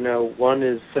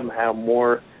somehow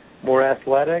more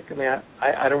athletic? I mean,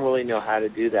 I don't really know how to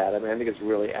do that. I mean, I think it's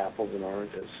really apples and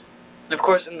oranges. And of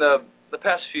course, in the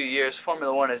past few years,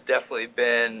 Formula One has definitely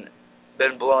been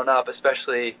blown up,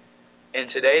 especially in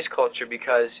today's culture,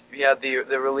 because you have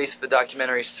the release of the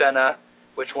documentary Senna,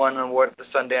 which won an award at the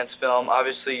Sundance Film.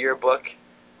 Obviously, your book,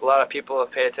 a lot of people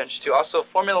have paid attention to. Also,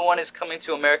 Formula One is coming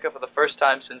to America for the first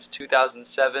time since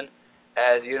 2007,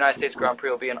 as the United States Grand Prix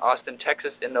will be in Austin,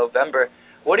 Texas in November.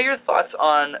 What are your thoughts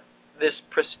on this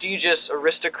prestigious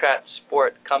aristocrat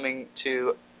sport coming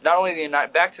to not only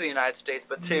back to the United States,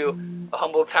 but to the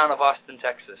humble town of Austin,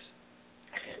 Texas?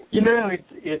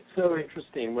 It's so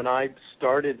interesting. When I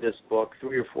started this book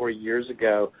 3 or 4 years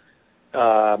ago,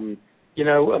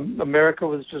 America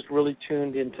was just really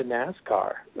tuned into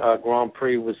NASCAR. Grand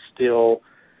Prix was still,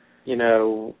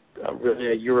 really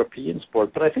a European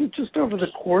sport. But I think just over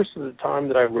the course of the time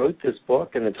that I wrote this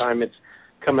book and the time it's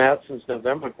come out since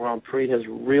November, Grand Prix has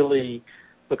really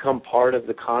become part of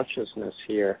the consciousness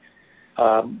here.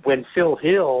 When Phil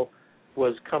Hill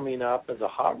was coming up as a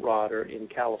hot rodder in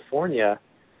California,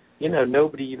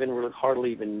 nobody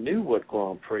hardly even knew what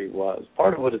Grand Prix was.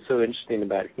 Part of what is so interesting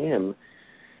about him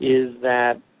is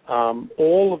that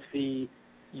all of the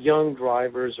young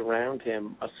drivers around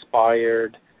him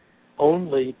aspired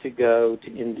only to go to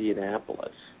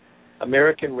Indianapolis.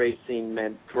 American racing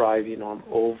meant driving on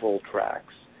oval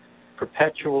tracks,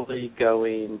 perpetually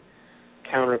going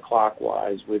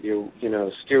counterclockwise with your,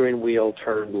 steering wheel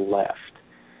turned left.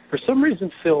 For some reason,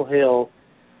 Phil Hill,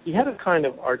 he had a kind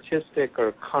of artistic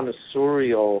or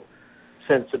connoisseurial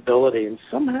sensibility, and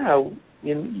somehow,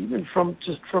 even from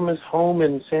his home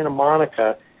in Santa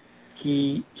Monica,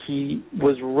 he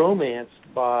was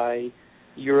romanced by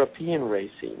European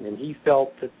racing, and he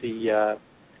felt that the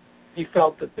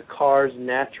car's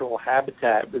natural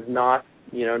habitat was not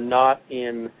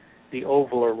in the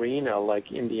oval arena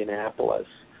like Indianapolis,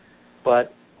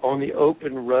 but on the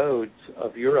open roads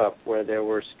of Europe where there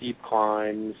were steep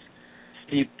climbs,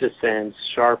 steep descents,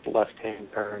 sharp left-hand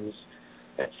turns,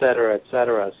 et cetera, et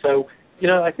cetera. So,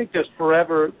 I think there's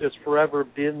forever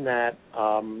been that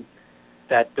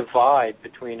divide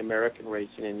between American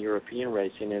racing and European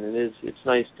racing, and it's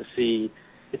nice to see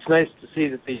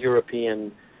that the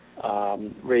European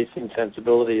racing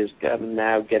sensibility is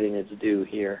now getting its due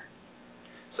here.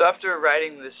 So after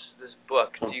writing this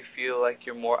book, do you feel like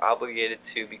you're more obligated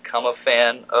to become a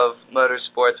fan of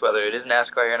motorsports, whether it is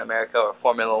NASCAR here in America or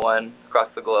Formula One across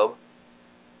the globe?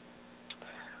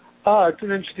 It's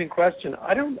an interesting question.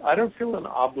 I don't feel an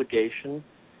obligation.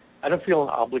 I don't feel an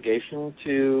obligation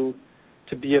to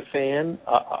be a fan.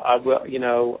 I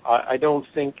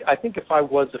think if I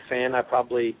was a fan, I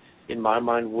probably, in my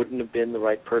mind, wouldn't have been the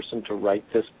right person to write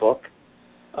this book.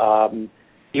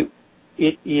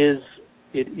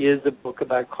 It is a book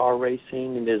about car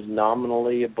racing. It is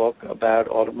nominally a book about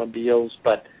automobiles,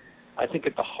 but I think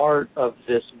at the heart of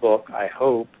this book, I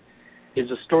hope, is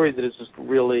a story that is just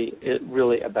really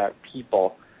about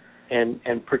people, and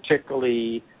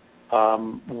particularly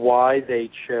why they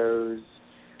chose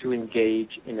to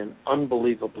engage in an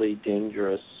unbelievably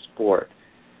dangerous sport.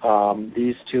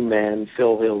 These two men,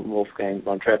 Phil Hill and Wolfgang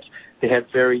von Trebs, they had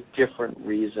very different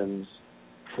reasons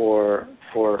for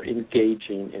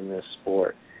engaging in this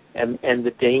sport, and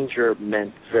the danger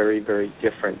meant very, very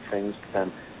different things to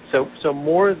them. So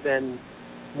more than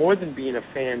being a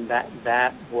fan,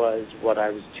 that was what I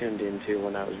was tuned into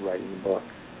when I was writing the book.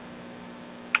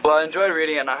 Well, I enjoyed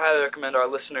reading it, and I highly recommend our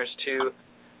listeners to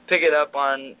pick it up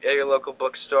at your local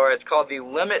bookstore. It's called The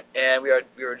Limit, and we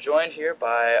were joined here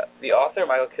by the author,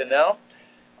 Michael Cannell,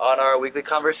 on our weekly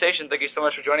conversation. Thank you so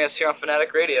much for joining us here on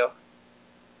Fanatic Radio.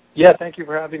 Yeah, thank you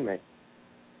for having me.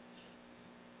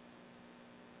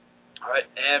 All right,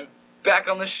 and back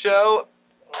on the show,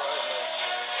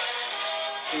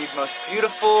 the most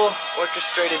beautiful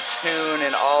orchestrated tune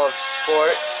in all of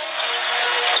sport.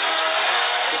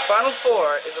 The Final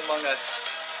Four is among us,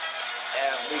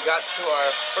 and we got to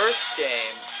our first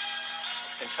game,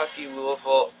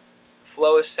 Kentucky-Louisville.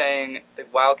 Flo is saying the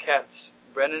Wildcats.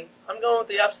 Brendon? I'm going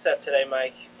with the upset today,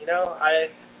 Mike.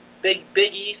 Big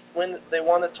East, when they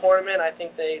won the tournament, I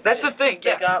think That's the thing,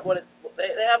 yeah. They got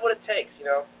they have what it takes,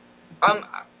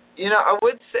 I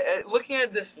would say, looking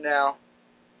at this now,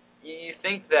 you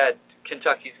think that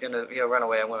Kentucky's going to run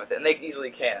away and win with it, and they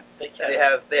easily can. They can.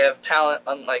 They have talent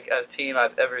unlike a team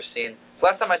I've ever seen. The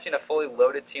last time I've seen a fully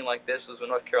loaded team like this was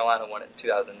when North Carolina won it in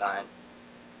 2009.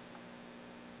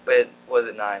 But was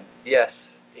it 9? Yes.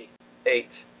 8.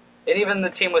 And even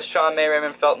the team with Sean May,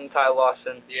 Raymond Felton, Ty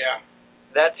Lawson. Yeah.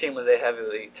 That team was a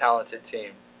heavily talented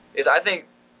team. I think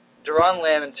Deron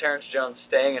Lamb and Terrence Jones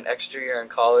staying an extra year in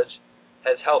college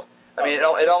has helped. I mean,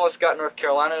 it almost got North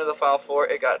Carolina into the Final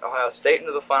Four. It got Ohio State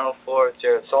into the Final Four with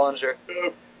Jared Solinger.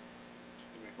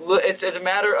 It's a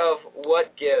matter of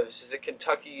what gives. Is it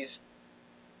Kentucky's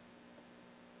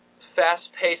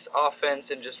fast-paced offense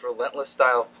and just relentless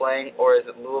style of playing, or is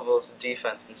it Louisville's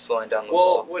defense and slowing down the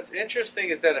ball? Well, what's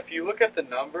interesting is that if you look at the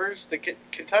numbers,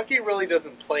 Kentucky really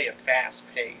doesn't play a fast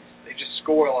pace. They just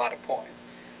score a lot of points.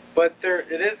 But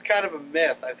it is kind of a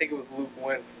myth. I think it was Luke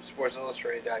Wynn from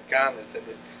SportsIllustrated.com that said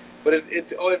this. But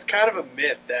it's kind of a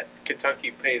myth that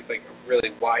Kentucky plays like a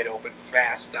really wide open,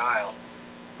 fast style.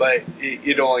 But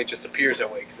it only just appears that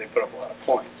way because they put up a lot of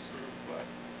points.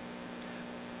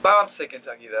 But I want to say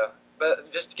Kentucky, though. But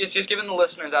just giving the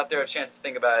listeners out there a chance to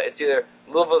think about it. It's either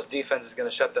Louisville's defense is going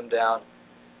to shut them down,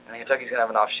 and Kentucky's going to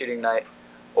have an off shooting night,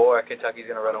 or Kentucky's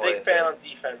going to run away. Big fan on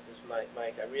defenses, Mike.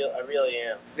 I really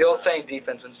am. The old saying,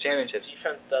 defense wins championships.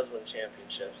 Defense does win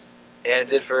championships. And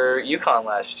it did for UConn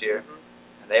last year.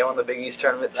 Mm-hmm. And they won the Big East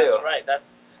tournament, too. That's right.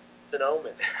 an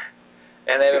omen.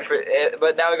 And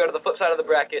but now we go to the flip side of the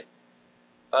bracket.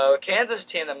 Kansas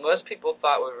team that most people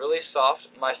thought was really soft,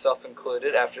 myself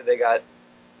included, after they got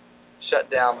shut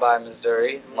down by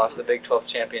Missouri and lost the Big 12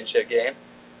 championship game.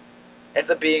 Ends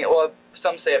up being, well,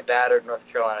 some say a battered North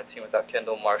Carolina team without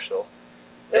Kendall Marshall.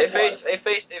 They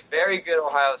faced a very good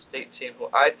Ohio State team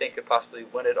who I think could possibly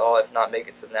win it all, if not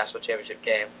make it to the national championship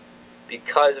game,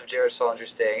 because of Jared Sullinger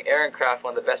staying. Aaron Kraft,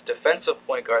 one of the best defensive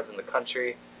point guards in the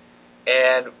country,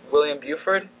 and William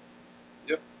Buford,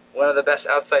 one of the best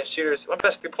outside shooters, one of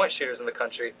the best three-point shooters in the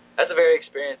country. That's a very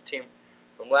experienced team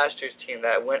from last year's team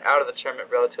that went out of the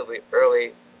tournament relatively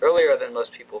earlier than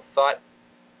most people thought.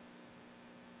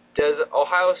 Does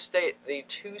Ohio State, the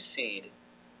 2 seed,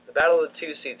 the battle of the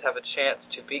 2 seeds, have a chance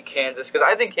to beat Kansas? Because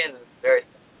I think Kansas is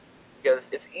because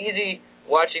it's easy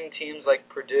watching teams like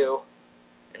Purdue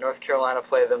and North Carolina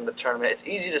play them in the tournament. It's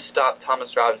easy to stop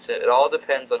Thomas Robinson. It all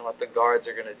depends on what the guards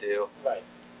are going to do. Right.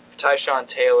 Tyshawn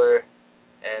Taylor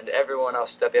and everyone else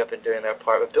stepping up and doing their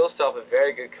part. But Bill Self, a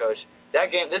very good coach.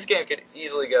 This game could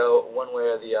easily go one way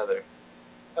or the other.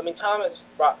 I mean, Thomas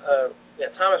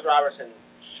Robertson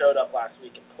showed up last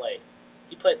week and played.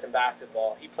 He played some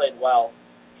basketball. He played well.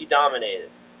 He dominated.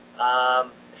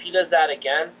 If he does that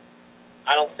again,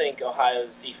 I don't think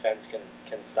Ohio's defense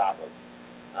can stop him.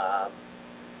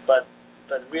 But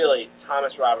really,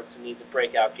 Thomas Robertson needs a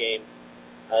breakout game.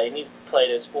 He needs to play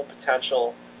to his full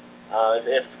potential.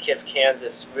 If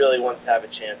Kansas really wants to have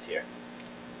a chance here.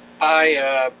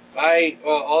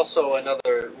 Also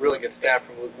another really good stat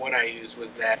from one I used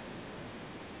was that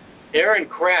Aaron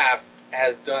Kraft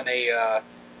has done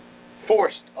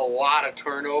forced a lot of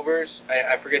turnovers.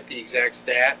 I forget the exact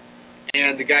stat.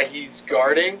 And the guy he's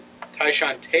guarding,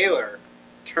 Tyshawn Taylor,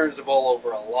 turns the ball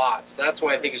over a lot. So that's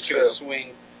why I think it's going to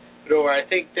swing it over. I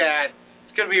think that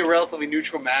it's going to be a relatively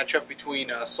neutral matchup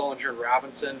between Sullinger and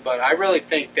Robinson, but I really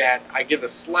think that I give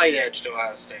a slight edge to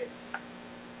Ohio State.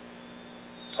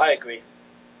 I agree.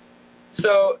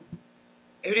 So,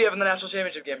 who do you have in the national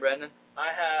championship game, Brendon?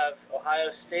 I have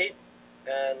Ohio State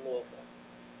and Louisville.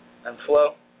 And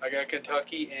Flo? I got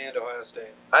Kentucky and Ohio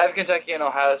State. I have Kentucky and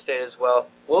Ohio State as well.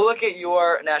 We'll look at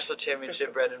your national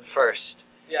championship, Brendon, first.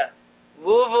 Yeah.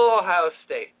 Louisville, Ohio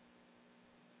State.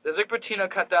 Does Rick Pitino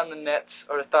cut down the nets,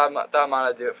 or does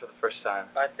Thamana do it for the first time?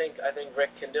 I think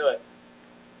Rick can do it.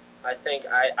 I think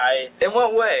In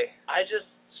what way? I just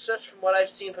from what I've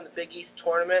seen from the Big East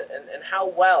tournament and how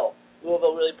well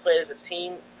Louisville really played as a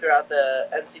team throughout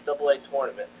the NCAA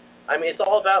tournament. I mean, it's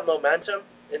all about momentum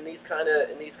in these kind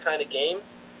of games,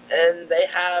 and they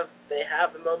have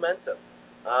the momentum,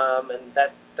 and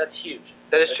that's huge.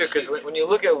 That is true, because when you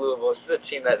look at Louisville, this is a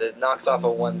team that knocks off a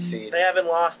 1 seed. They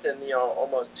haven't lost in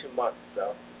almost 2 months,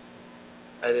 so.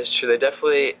 That is true. They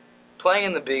definitely, playing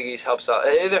in the Big East helps out.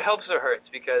 It either helps or hurts,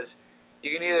 because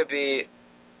you can either be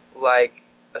like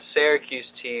a Syracuse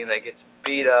team that gets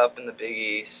beat up in the Big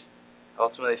East,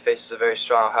 ultimately faces a very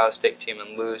strong Ohio State team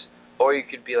and lose, or you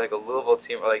could be like a Louisville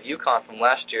team or like UConn from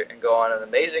last year and go on an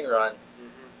amazing run,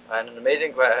 and a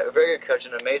very good coach,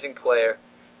 an amazing player,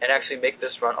 and actually make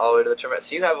this run all the way to the tournament.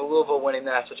 So you have Louisville winning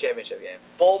the national championship game.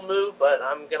 Bold move, but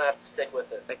I'm going to have to stick with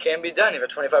it. It can be done. You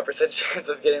have a 25% chance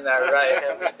of getting that right. It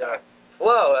can be done.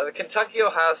 Flo, the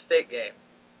Kentucky-Ohio State game.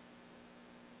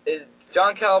 Is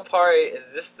John Calipari, is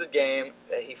this the game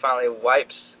that he finally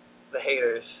wipes the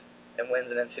haters and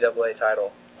wins an NCAA title?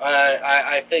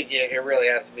 I think it really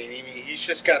has to be. I mean, he's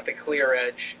just got the clear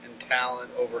edge and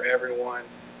talent over everyone.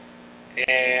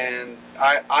 And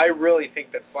I really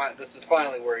think that this is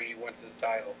finally where he wins his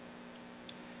title.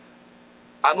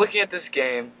 I'm looking at this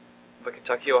game of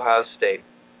Kentucky-Ohio State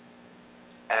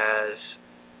as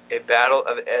a battle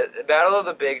of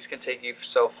the bigs can take you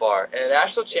so far. In a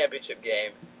national championship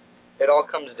game, it all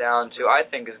comes down to, I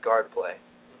think, is guard play.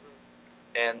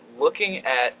 And looking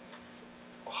at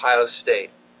Ohio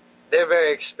State, they're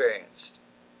very experienced.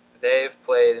 They've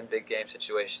played in big game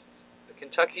situations. But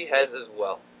Kentucky has as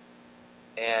well.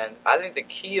 And I think the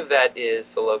key of that is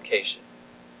the location.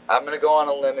 I'm going to go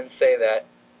on a limb and say that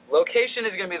location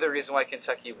is going to be the reason why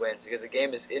Kentucky wins, because the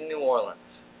game is in New Orleans,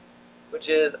 which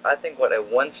is, I think, a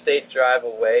one-state drive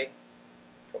away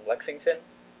from Lexington.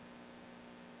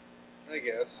 I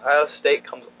guess. Ohio State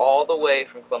comes all the way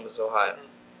from Columbus, Ohio.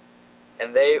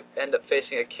 And they end up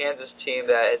facing a Kansas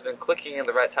team that has been clicking in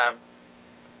the right time.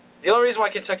 The only reason why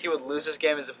Kentucky would lose this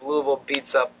game is if Louisville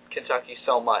beats up Kentucky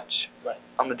so much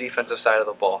on the defensive side of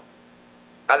the ball.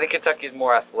 I think Kentucky is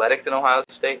more athletic than Ohio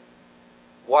State.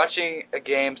 Watching a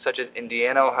game such as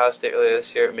Indiana-Ohio State earlier this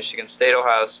year, Michigan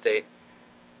State-Ohio State,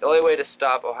 the only way to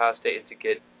stop Ohio State is to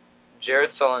get Jared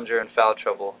Sullinger in foul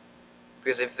trouble.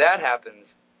 Because if that happens,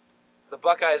 the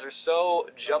Buckeyes are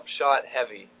so jump shot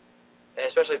heavy, and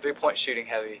especially three-point shooting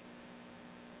heavy.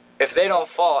 If they don't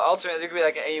fall, ultimately they're going to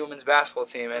be like an AU women's basketball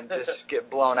team and just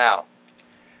get blown out.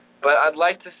 But I'd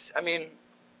like to, I'm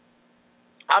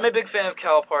a big fan of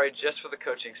Calipari just for the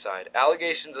coaching side.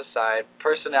 Allegations aside,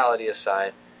 personality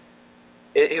aside,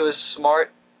 he was smart,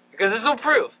 because this will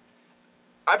prove.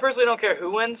 I personally don't care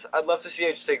who wins. I'd love to see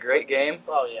it just a great game.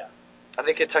 Oh, yeah. I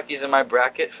think Kentucky's in my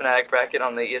bracket, Fanatic bracket,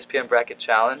 on the ESPN Bracket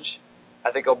Challenge. I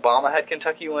think Obama had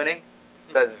Kentucky winning.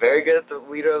 That's very good at the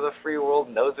leader of the free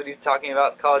world, knows what he's talking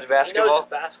about in college basketball. He knows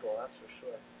his basketball, that's for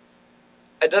sure.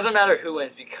 It doesn't matter who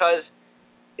wins, because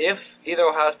if either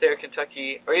Ohio State or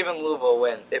Kentucky or even Louisville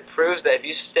wins, it proves that if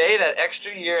you stay that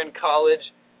extra year in college,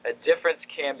 a difference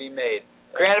can be made.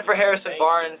 Granted, for Harrison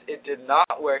Barnes, it did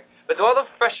not work. But to all the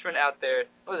freshmen out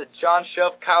there, what was it, John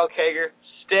Schuff, Kyle Kager,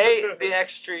 stay the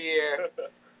extra year.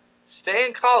 Stay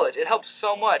in college. It helps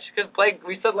so much. Because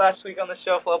we said last week on the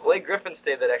show, Flo, Blake Griffin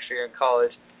stayed that extra year in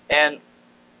college. And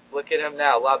look at him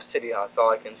now, Lob City. That's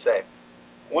all I can say.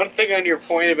 One thing on your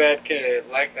point about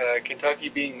Kentucky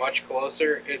being much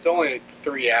closer, it's only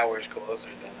 3 hours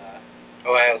closer than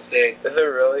Ohio State. Is it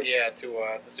really? Yeah, to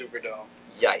the Superdome.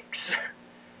 Yikes.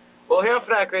 Well, here on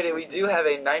Fanatic Radio, we do have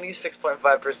a 96.5%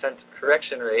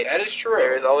 correction rate. That is true.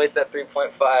 There is always that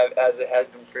 3.5, as it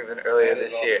has been proven earlier this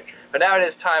year. But now it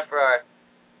is time for our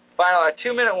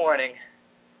 2-minute warning.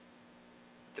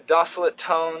 The docilate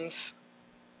tones.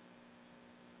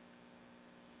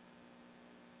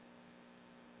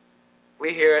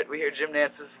 We hear it. We hear Jim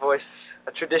Nance's voice.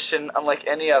 A tradition unlike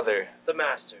any other. The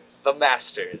Masters. The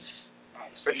Masters.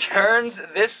 Returns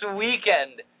this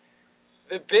weekend.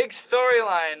 The big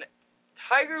storyline.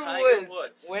 Tiger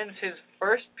Woods wins his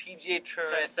first PGA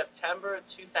tournament. September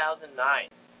 2009.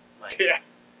 Mike. Yeah.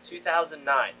 2009.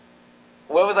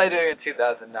 What was I doing in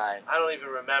 2009? I don't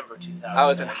even remember 2009. I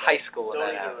was in high school when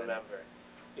don't that even happened. remember.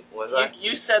 Was I?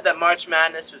 You said that March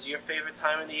Madness was your favorite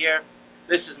time of the year.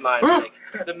 This is mine, Mike.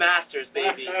 The Masters,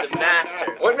 baby. The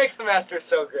Masters. What makes the Masters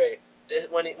so great?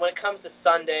 When it comes to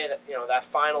Sunday, that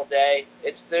final day,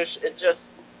 it's just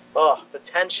the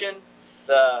tension.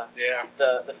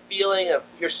 The feeling of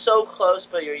you're so close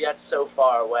but you're yet so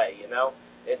far away,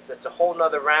 It's a whole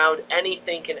nother round.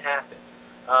 Anything can happen.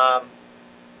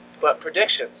 But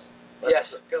predictions. Yes,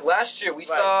 because last year we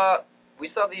saw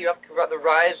the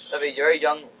rise of a very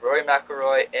young Rory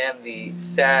McIlroy and the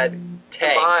sad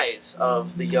demise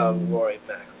of the young Rory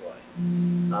McIlroy.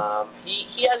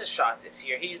 He has a shot this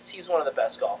year. He's one of the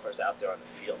best golfers out there on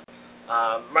the field.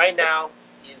 Right now,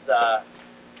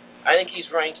 I think he's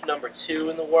ranked number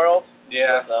 2 in the world.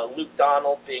 Yeah. With Luke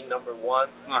Donald being number 1.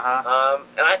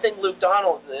 And I think Luke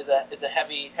Donald is a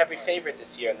heavy favorite this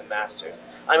year in the Masters.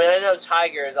 I mean, I know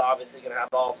Tiger is obviously going to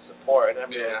have all the support, and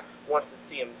everyone wants to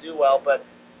see him do well. But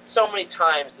so many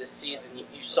times this season,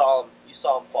 you saw him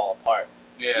fall apart.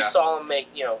 Yeah. You saw him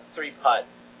make 3 putts.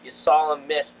 You saw him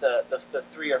miss the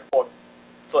 3 or 4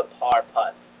 foot par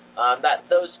putt.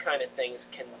 Those kind of things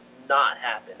cannot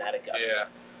happen at Augusta. Yeah.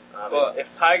 If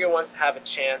Tiger wants to have a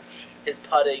chance, his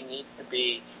putting needs to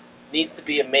be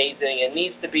amazing, and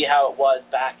needs to be how it was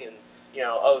back in 06,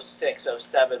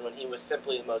 07 when he was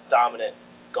simply the most dominant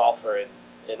golfer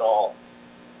in all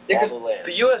the land.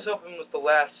 The U.S. Open was the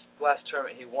last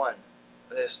tournament he won,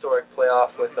 the historic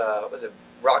playoff with was it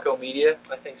Rocco Media?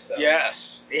 I think so. Yes,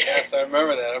 I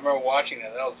remember that. I remember watching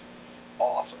that. That was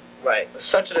awesome. Right, it was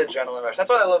such a gentleman rush.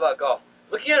 That's what I love about golf.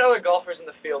 Looking at other golfers in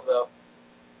the field, though.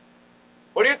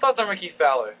 What are your thoughts on Ricky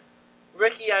Fowler?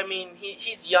 Ricky, I mean,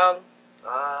 he's young.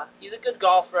 He's a good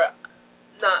golfer.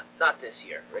 Not this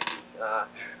year, Ricky.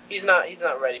 He's not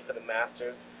ready for the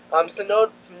Masters. Some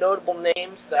notable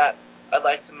names that I'd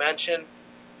like to mention.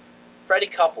 Freddie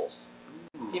Couples.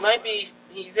 He's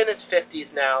in his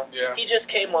 50s now. Yeah. He just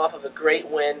came off of a great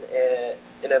win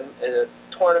in a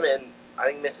tournament in,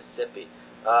 I think, Mississippi.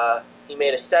 He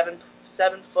made a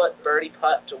 7-foot birdie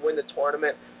putt to win the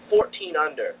tournament, 14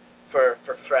 under for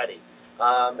Freddie.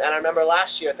 And I remember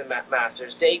last year at the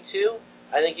Masters, day 2,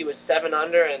 I think he was 7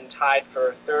 under and tied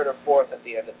for 3rd or 4th at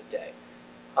the end of the day.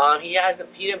 He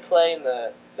didn't play in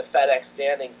the FedEx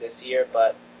standings this year,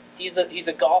 but he's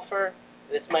a golfer.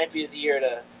 This might be his year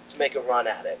to make a run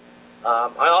at it.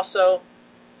 I also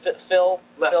Phil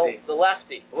the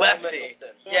lefty.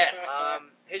 Yes.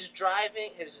 His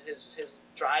driving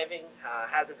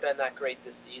hasn't been that great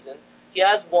this season. He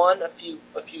has won a few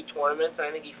tournaments.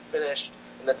 I think he finished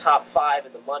in the top 5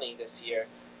 in the money this year.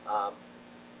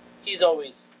 He's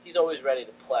always ready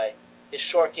to play. His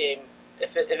short game,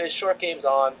 if his short game's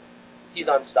on, he's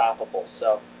unstoppable.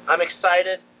 So I'm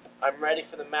excited. I'm ready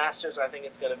for the Masters. I think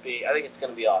it's gonna be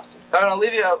awesome. All right, I'll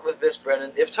leave you out with this, Brendon.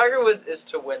 If Tiger Woods is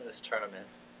to win this tournament,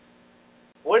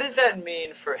 what does that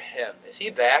mean for him? Is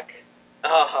he back?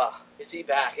 Is he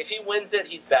back? If he wins it,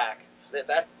 he's back.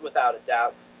 That's without a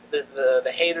doubt.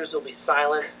 The haters will be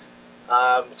silent.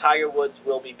 Tiger Woods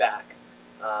will be back.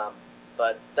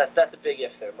 But that's a big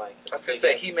if there, Mike. I was going to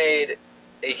say, he made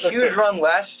a huge run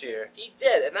last year. He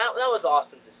did, and that was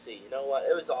awesome to see. You know what?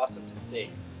 It was awesome to see.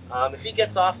 If he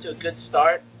gets off to a good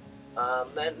start,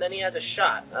 then he has a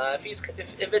shot.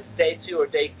 If it's day 2 or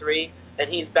day 3, and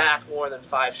he's back more than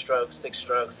 5 strokes, 6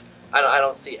 strokes, I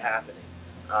don't see it happening.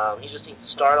 He just needs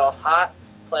to start off hot,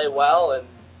 play well, and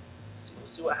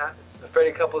we'll see what happens. So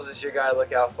Freddie Couples is your guy to look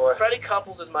out for. Freddie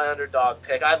Couples is my underdog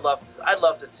pick. I'd love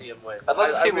to see him win. I'd love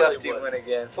to see really Lefty win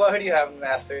again. Flo, who do you have in the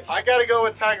Masters? I got to go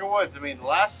with Tiger Woods. I mean, the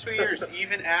last 2 years,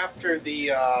 even after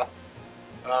the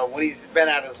when he's been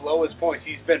at his lowest points,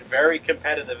 he's been very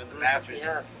competitive in the Masters.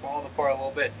 Yeah. He's fallen apart a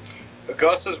little bit.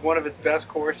 Augusta's one of his best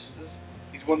courses.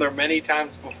 He's won there many times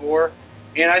before.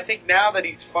 And I think now that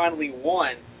he's finally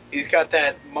won, he's got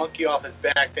that monkey off his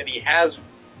back that he has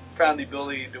found the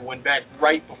ability to win back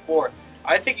right before.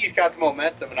 I think he's got the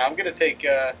momentum, and I'm going to take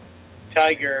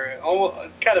Tiger,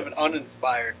 kind of an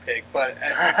uninspired pick, but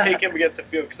I take him against the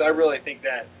field because I really think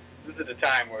that this is the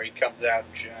time where he comes out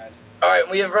and shines. All right,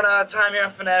 we have run out of time here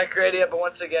on Fanatic Radio, but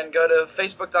once again, go to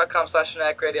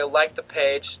facebook.com/Fanatic Radio, like the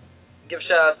page, give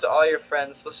shout-outs to all your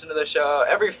friends, listen to the show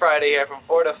every Friday here from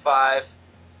 4 to 5.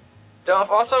 Don't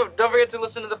forget to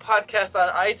listen to the podcast on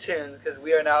iTunes, because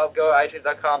we are now, go to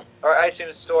iTunes.com, or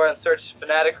iTunes store, and search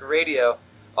Fanatic Radio.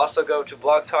 Also go to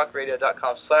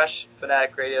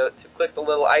blogtalkradio.com/Fanatic Radio to click the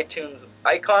little iTunes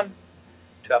icon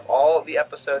to have all of the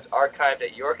episodes archived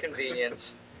at your convenience.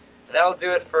 And that'll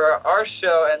do it for our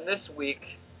show, and this week,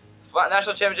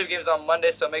 National Championship Games on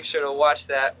Monday, so make sure to watch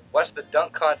that. Watch the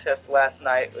dunk contest last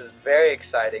night. It was very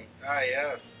exciting.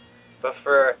 Yes. But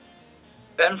for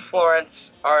Ben Florence,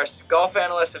 our golf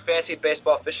analyst and fantasy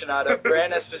baseball aficionado,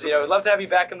 Brendon Esposito, we'd love to have you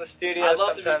back in the studio. I'd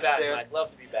love to be back, soon. Mike.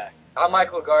 Love to be back. I'm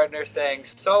Michael Gardner saying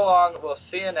so long. We'll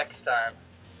see you next time.